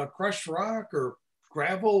that crushed rock or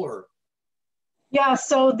gravel or? Yeah,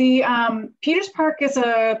 so the Peters Park is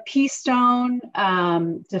a pea stone.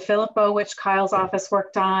 The Philippo, which Kyle's office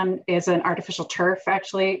worked on, is an artificial turf,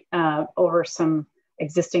 actually, over some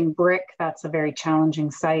existing brick. That's a very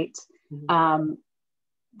challenging site. Mm-hmm.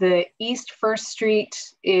 The East First Street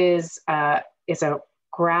is a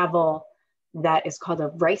gravel that is called a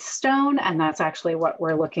rice stone, and that's actually what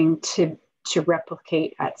we're looking to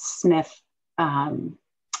replicate at Smith in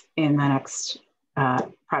the next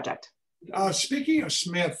project. Speaking of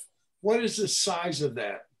Smith, what is the size of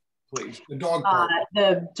that, please? The dog park.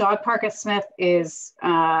 The dog park at Smith is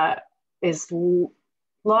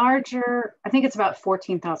larger. I think it's about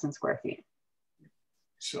 14,000 square feet.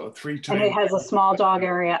 So 3 times. And it has a small dog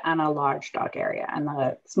area and a large dog area. And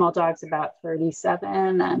the small dog's about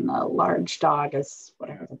 37, and the large dog is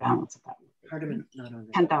whatever the balance of that. Hardeman, not on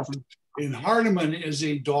 10,000. In Hardeman is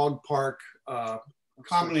a dog park,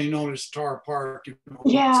 commonly known as Tar Park.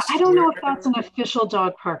 Yeah, I don't know if that's an official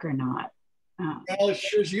dog park or not. Well, it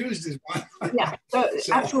sure is used as one. Yeah, so,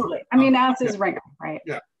 absolutely. I mean, as is Ringer, right?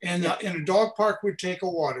 Yeah, and in a dog park would take a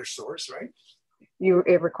water source, right?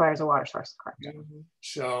 It requires a water source, correct? Yeah.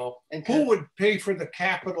 So, and who would pay for the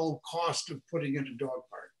capital cost of putting in a dog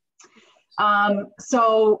park?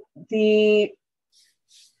 So we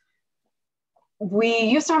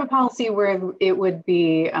used to have a policy where it would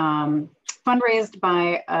be fundraised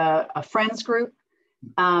by a friends group.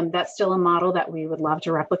 That's still a model that we would love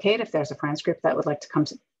to replicate if there's a friends group that would like to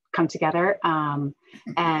come together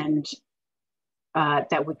and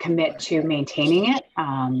that would commit to maintaining it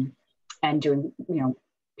and doing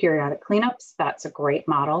periodic cleanups. That's a great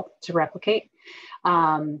model to replicate.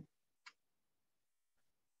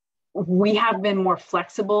 We have been more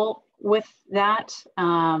flexible with that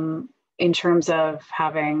in terms of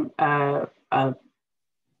having a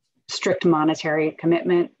strict monetary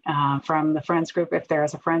commitment from the Friends group if there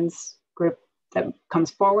is a Friends group that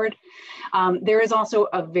comes forward. There is also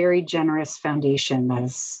a very generous foundation that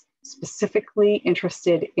is specifically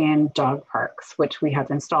interested in dog parks, which we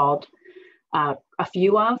have installed a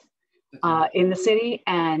few of in the city,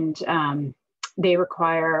 and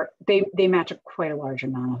they match quite a large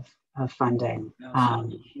amount of funding.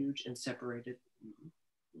 Huge and separated.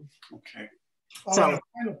 Okay. So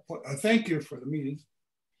thank you for the meeting.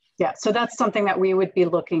 Yeah, so that's something that we would be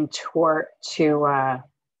looking toward to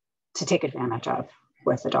take advantage of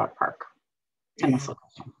with the dog park in this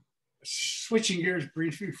location. Switching gears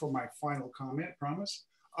briefly for my final comment, promise.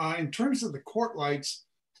 In terms of the court lights,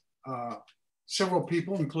 several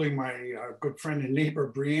people, including my good friend and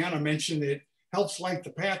neighbor Brianna, mentioned it helps light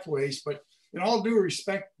the pathways, but in all due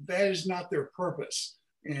respect, that is not their purpose.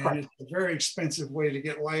 And it's a very expensive way to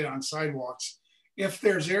get light on sidewalks. If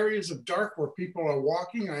there's areas of dark where people are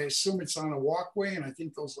walking, I assume it's on a walkway, and I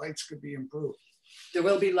think those lights could be improved. There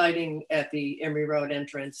will be lighting at the Emery Road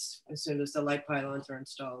entrance as soon as the light pylons are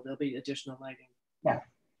installed. There'll be additional lighting. Yeah.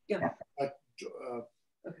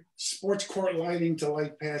 Sports court lighting to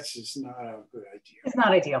light paths is not a good idea. It's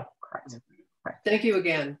not ideal, correct. Thank you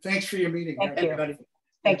again. Thanks for your meeting. Thank everybody. You.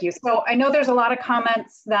 Thank you. So I know there's a lot of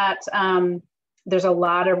comments that there's a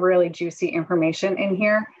lot of really juicy information in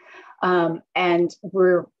here. And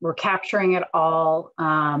we're capturing it all.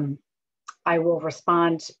 I will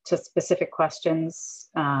respond to specific questions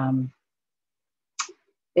in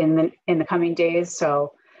the coming days.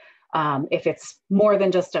 So if it's more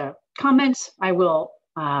than just a comment, I will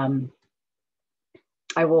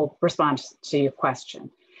respond to your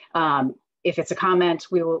question. If it's a comment,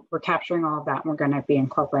 we're capturing all of that, and we're going to be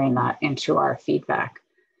incorporating that into our feedback.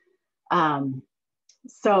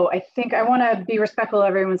 So I think I want to be respectful of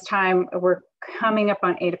everyone's time. We're coming up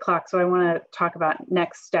on 8 o'clock, so I want to talk about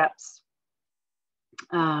next steps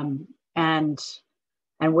and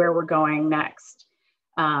where we're going next.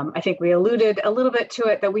 I think we alluded a little bit to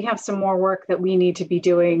it, that we have some more work that we need to be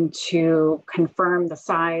doing to confirm the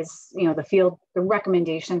size, the field, the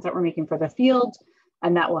recommendations that we're making for the field,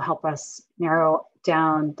 and that will help us narrow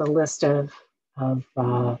down the list of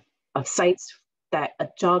sites that a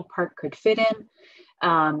dog park could fit in.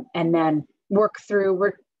 And then we're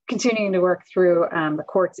continuing to work through the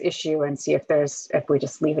court's issue and see if we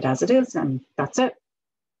just leave it as it is and that's it.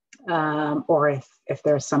 Or if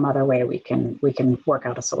there's some other way we can work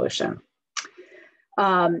out a solution.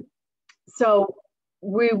 So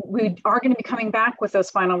we are going to be coming back with those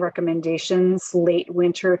final recommendations late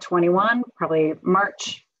winter 21, probably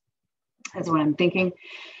March is what I'm thinking.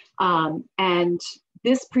 And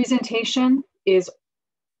this presentation is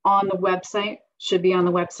on the website, should be on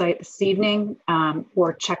the website this evening,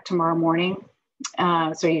 or check tomorrow morning.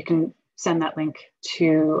 So you can send that link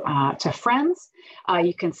to friends.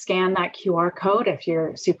 You can scan that QR code if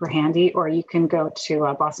you're super handy, or you can go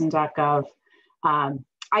to boston.gov.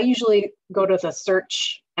 I usually go to the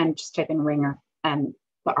search and just type in Ringer, and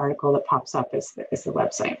the article that pops up is the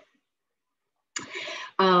website.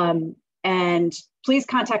 And please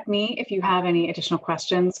contact me if you have any additional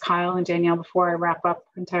questions. Kyle and Danielle, before I wrap up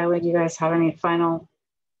entirely, do you guys have any final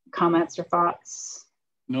comments or thoughts?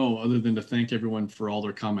 No, other than to thank everyone for all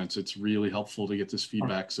their comments. It's really helpful to get this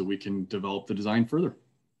feedback so we can develop the design further.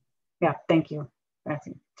 Yeah, thank you.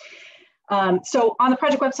 So on the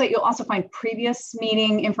project website, you'll also find previous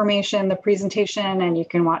meeting information, the presentation, and you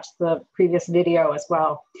can watch the previous video as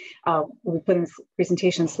well. We'll be putting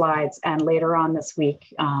presentation slides, and later on this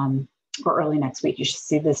week, or early next week, you should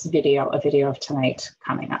see this video, a video of tonight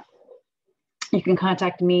coming up. You can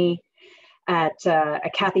contact me at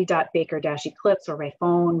Kathy.Baker-Eclipse or by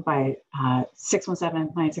phone by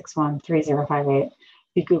 617-961-3058.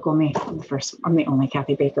 If you Google me, I'm the only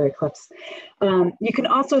Kathy Baker Eclipse. You can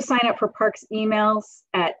also sign up for Parks emails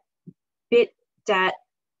at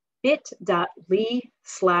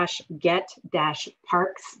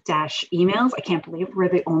bit.ly/get-parks-emails. I can't believe we're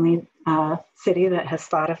the only city that has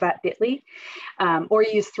thought of that bit.ly. Or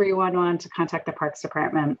use 311 to contact the Parks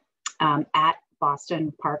Department. At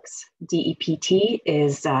Boston Parks DEPT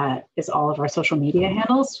is all of our social media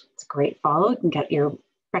handles. It's a great follow. You can get your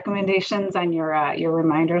recommendations and your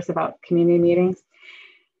reminders about community meetings.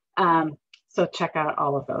 So check out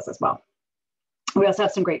all of those as well. We also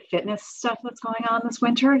have some great fitness stuff that's going on this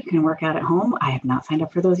winter. You can work out at home. I have not signed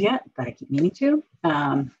up for those yet, but I keep meaning to.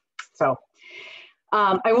 I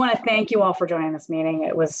want to thank you all for joining this meeting.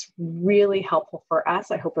 It was really helpful for us.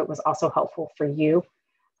 I hope it was also helpful for you.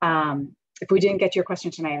 if we didn't get to your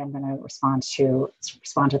question tonight, I'm going to respond to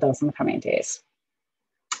those in the coming days.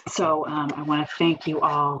 So I want to thank you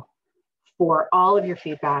all for all of your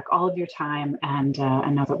feedback, all of your time, and I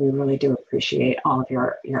know that we really do appreciate all of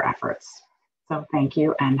your efforts. So thank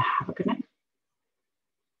you and have a good night.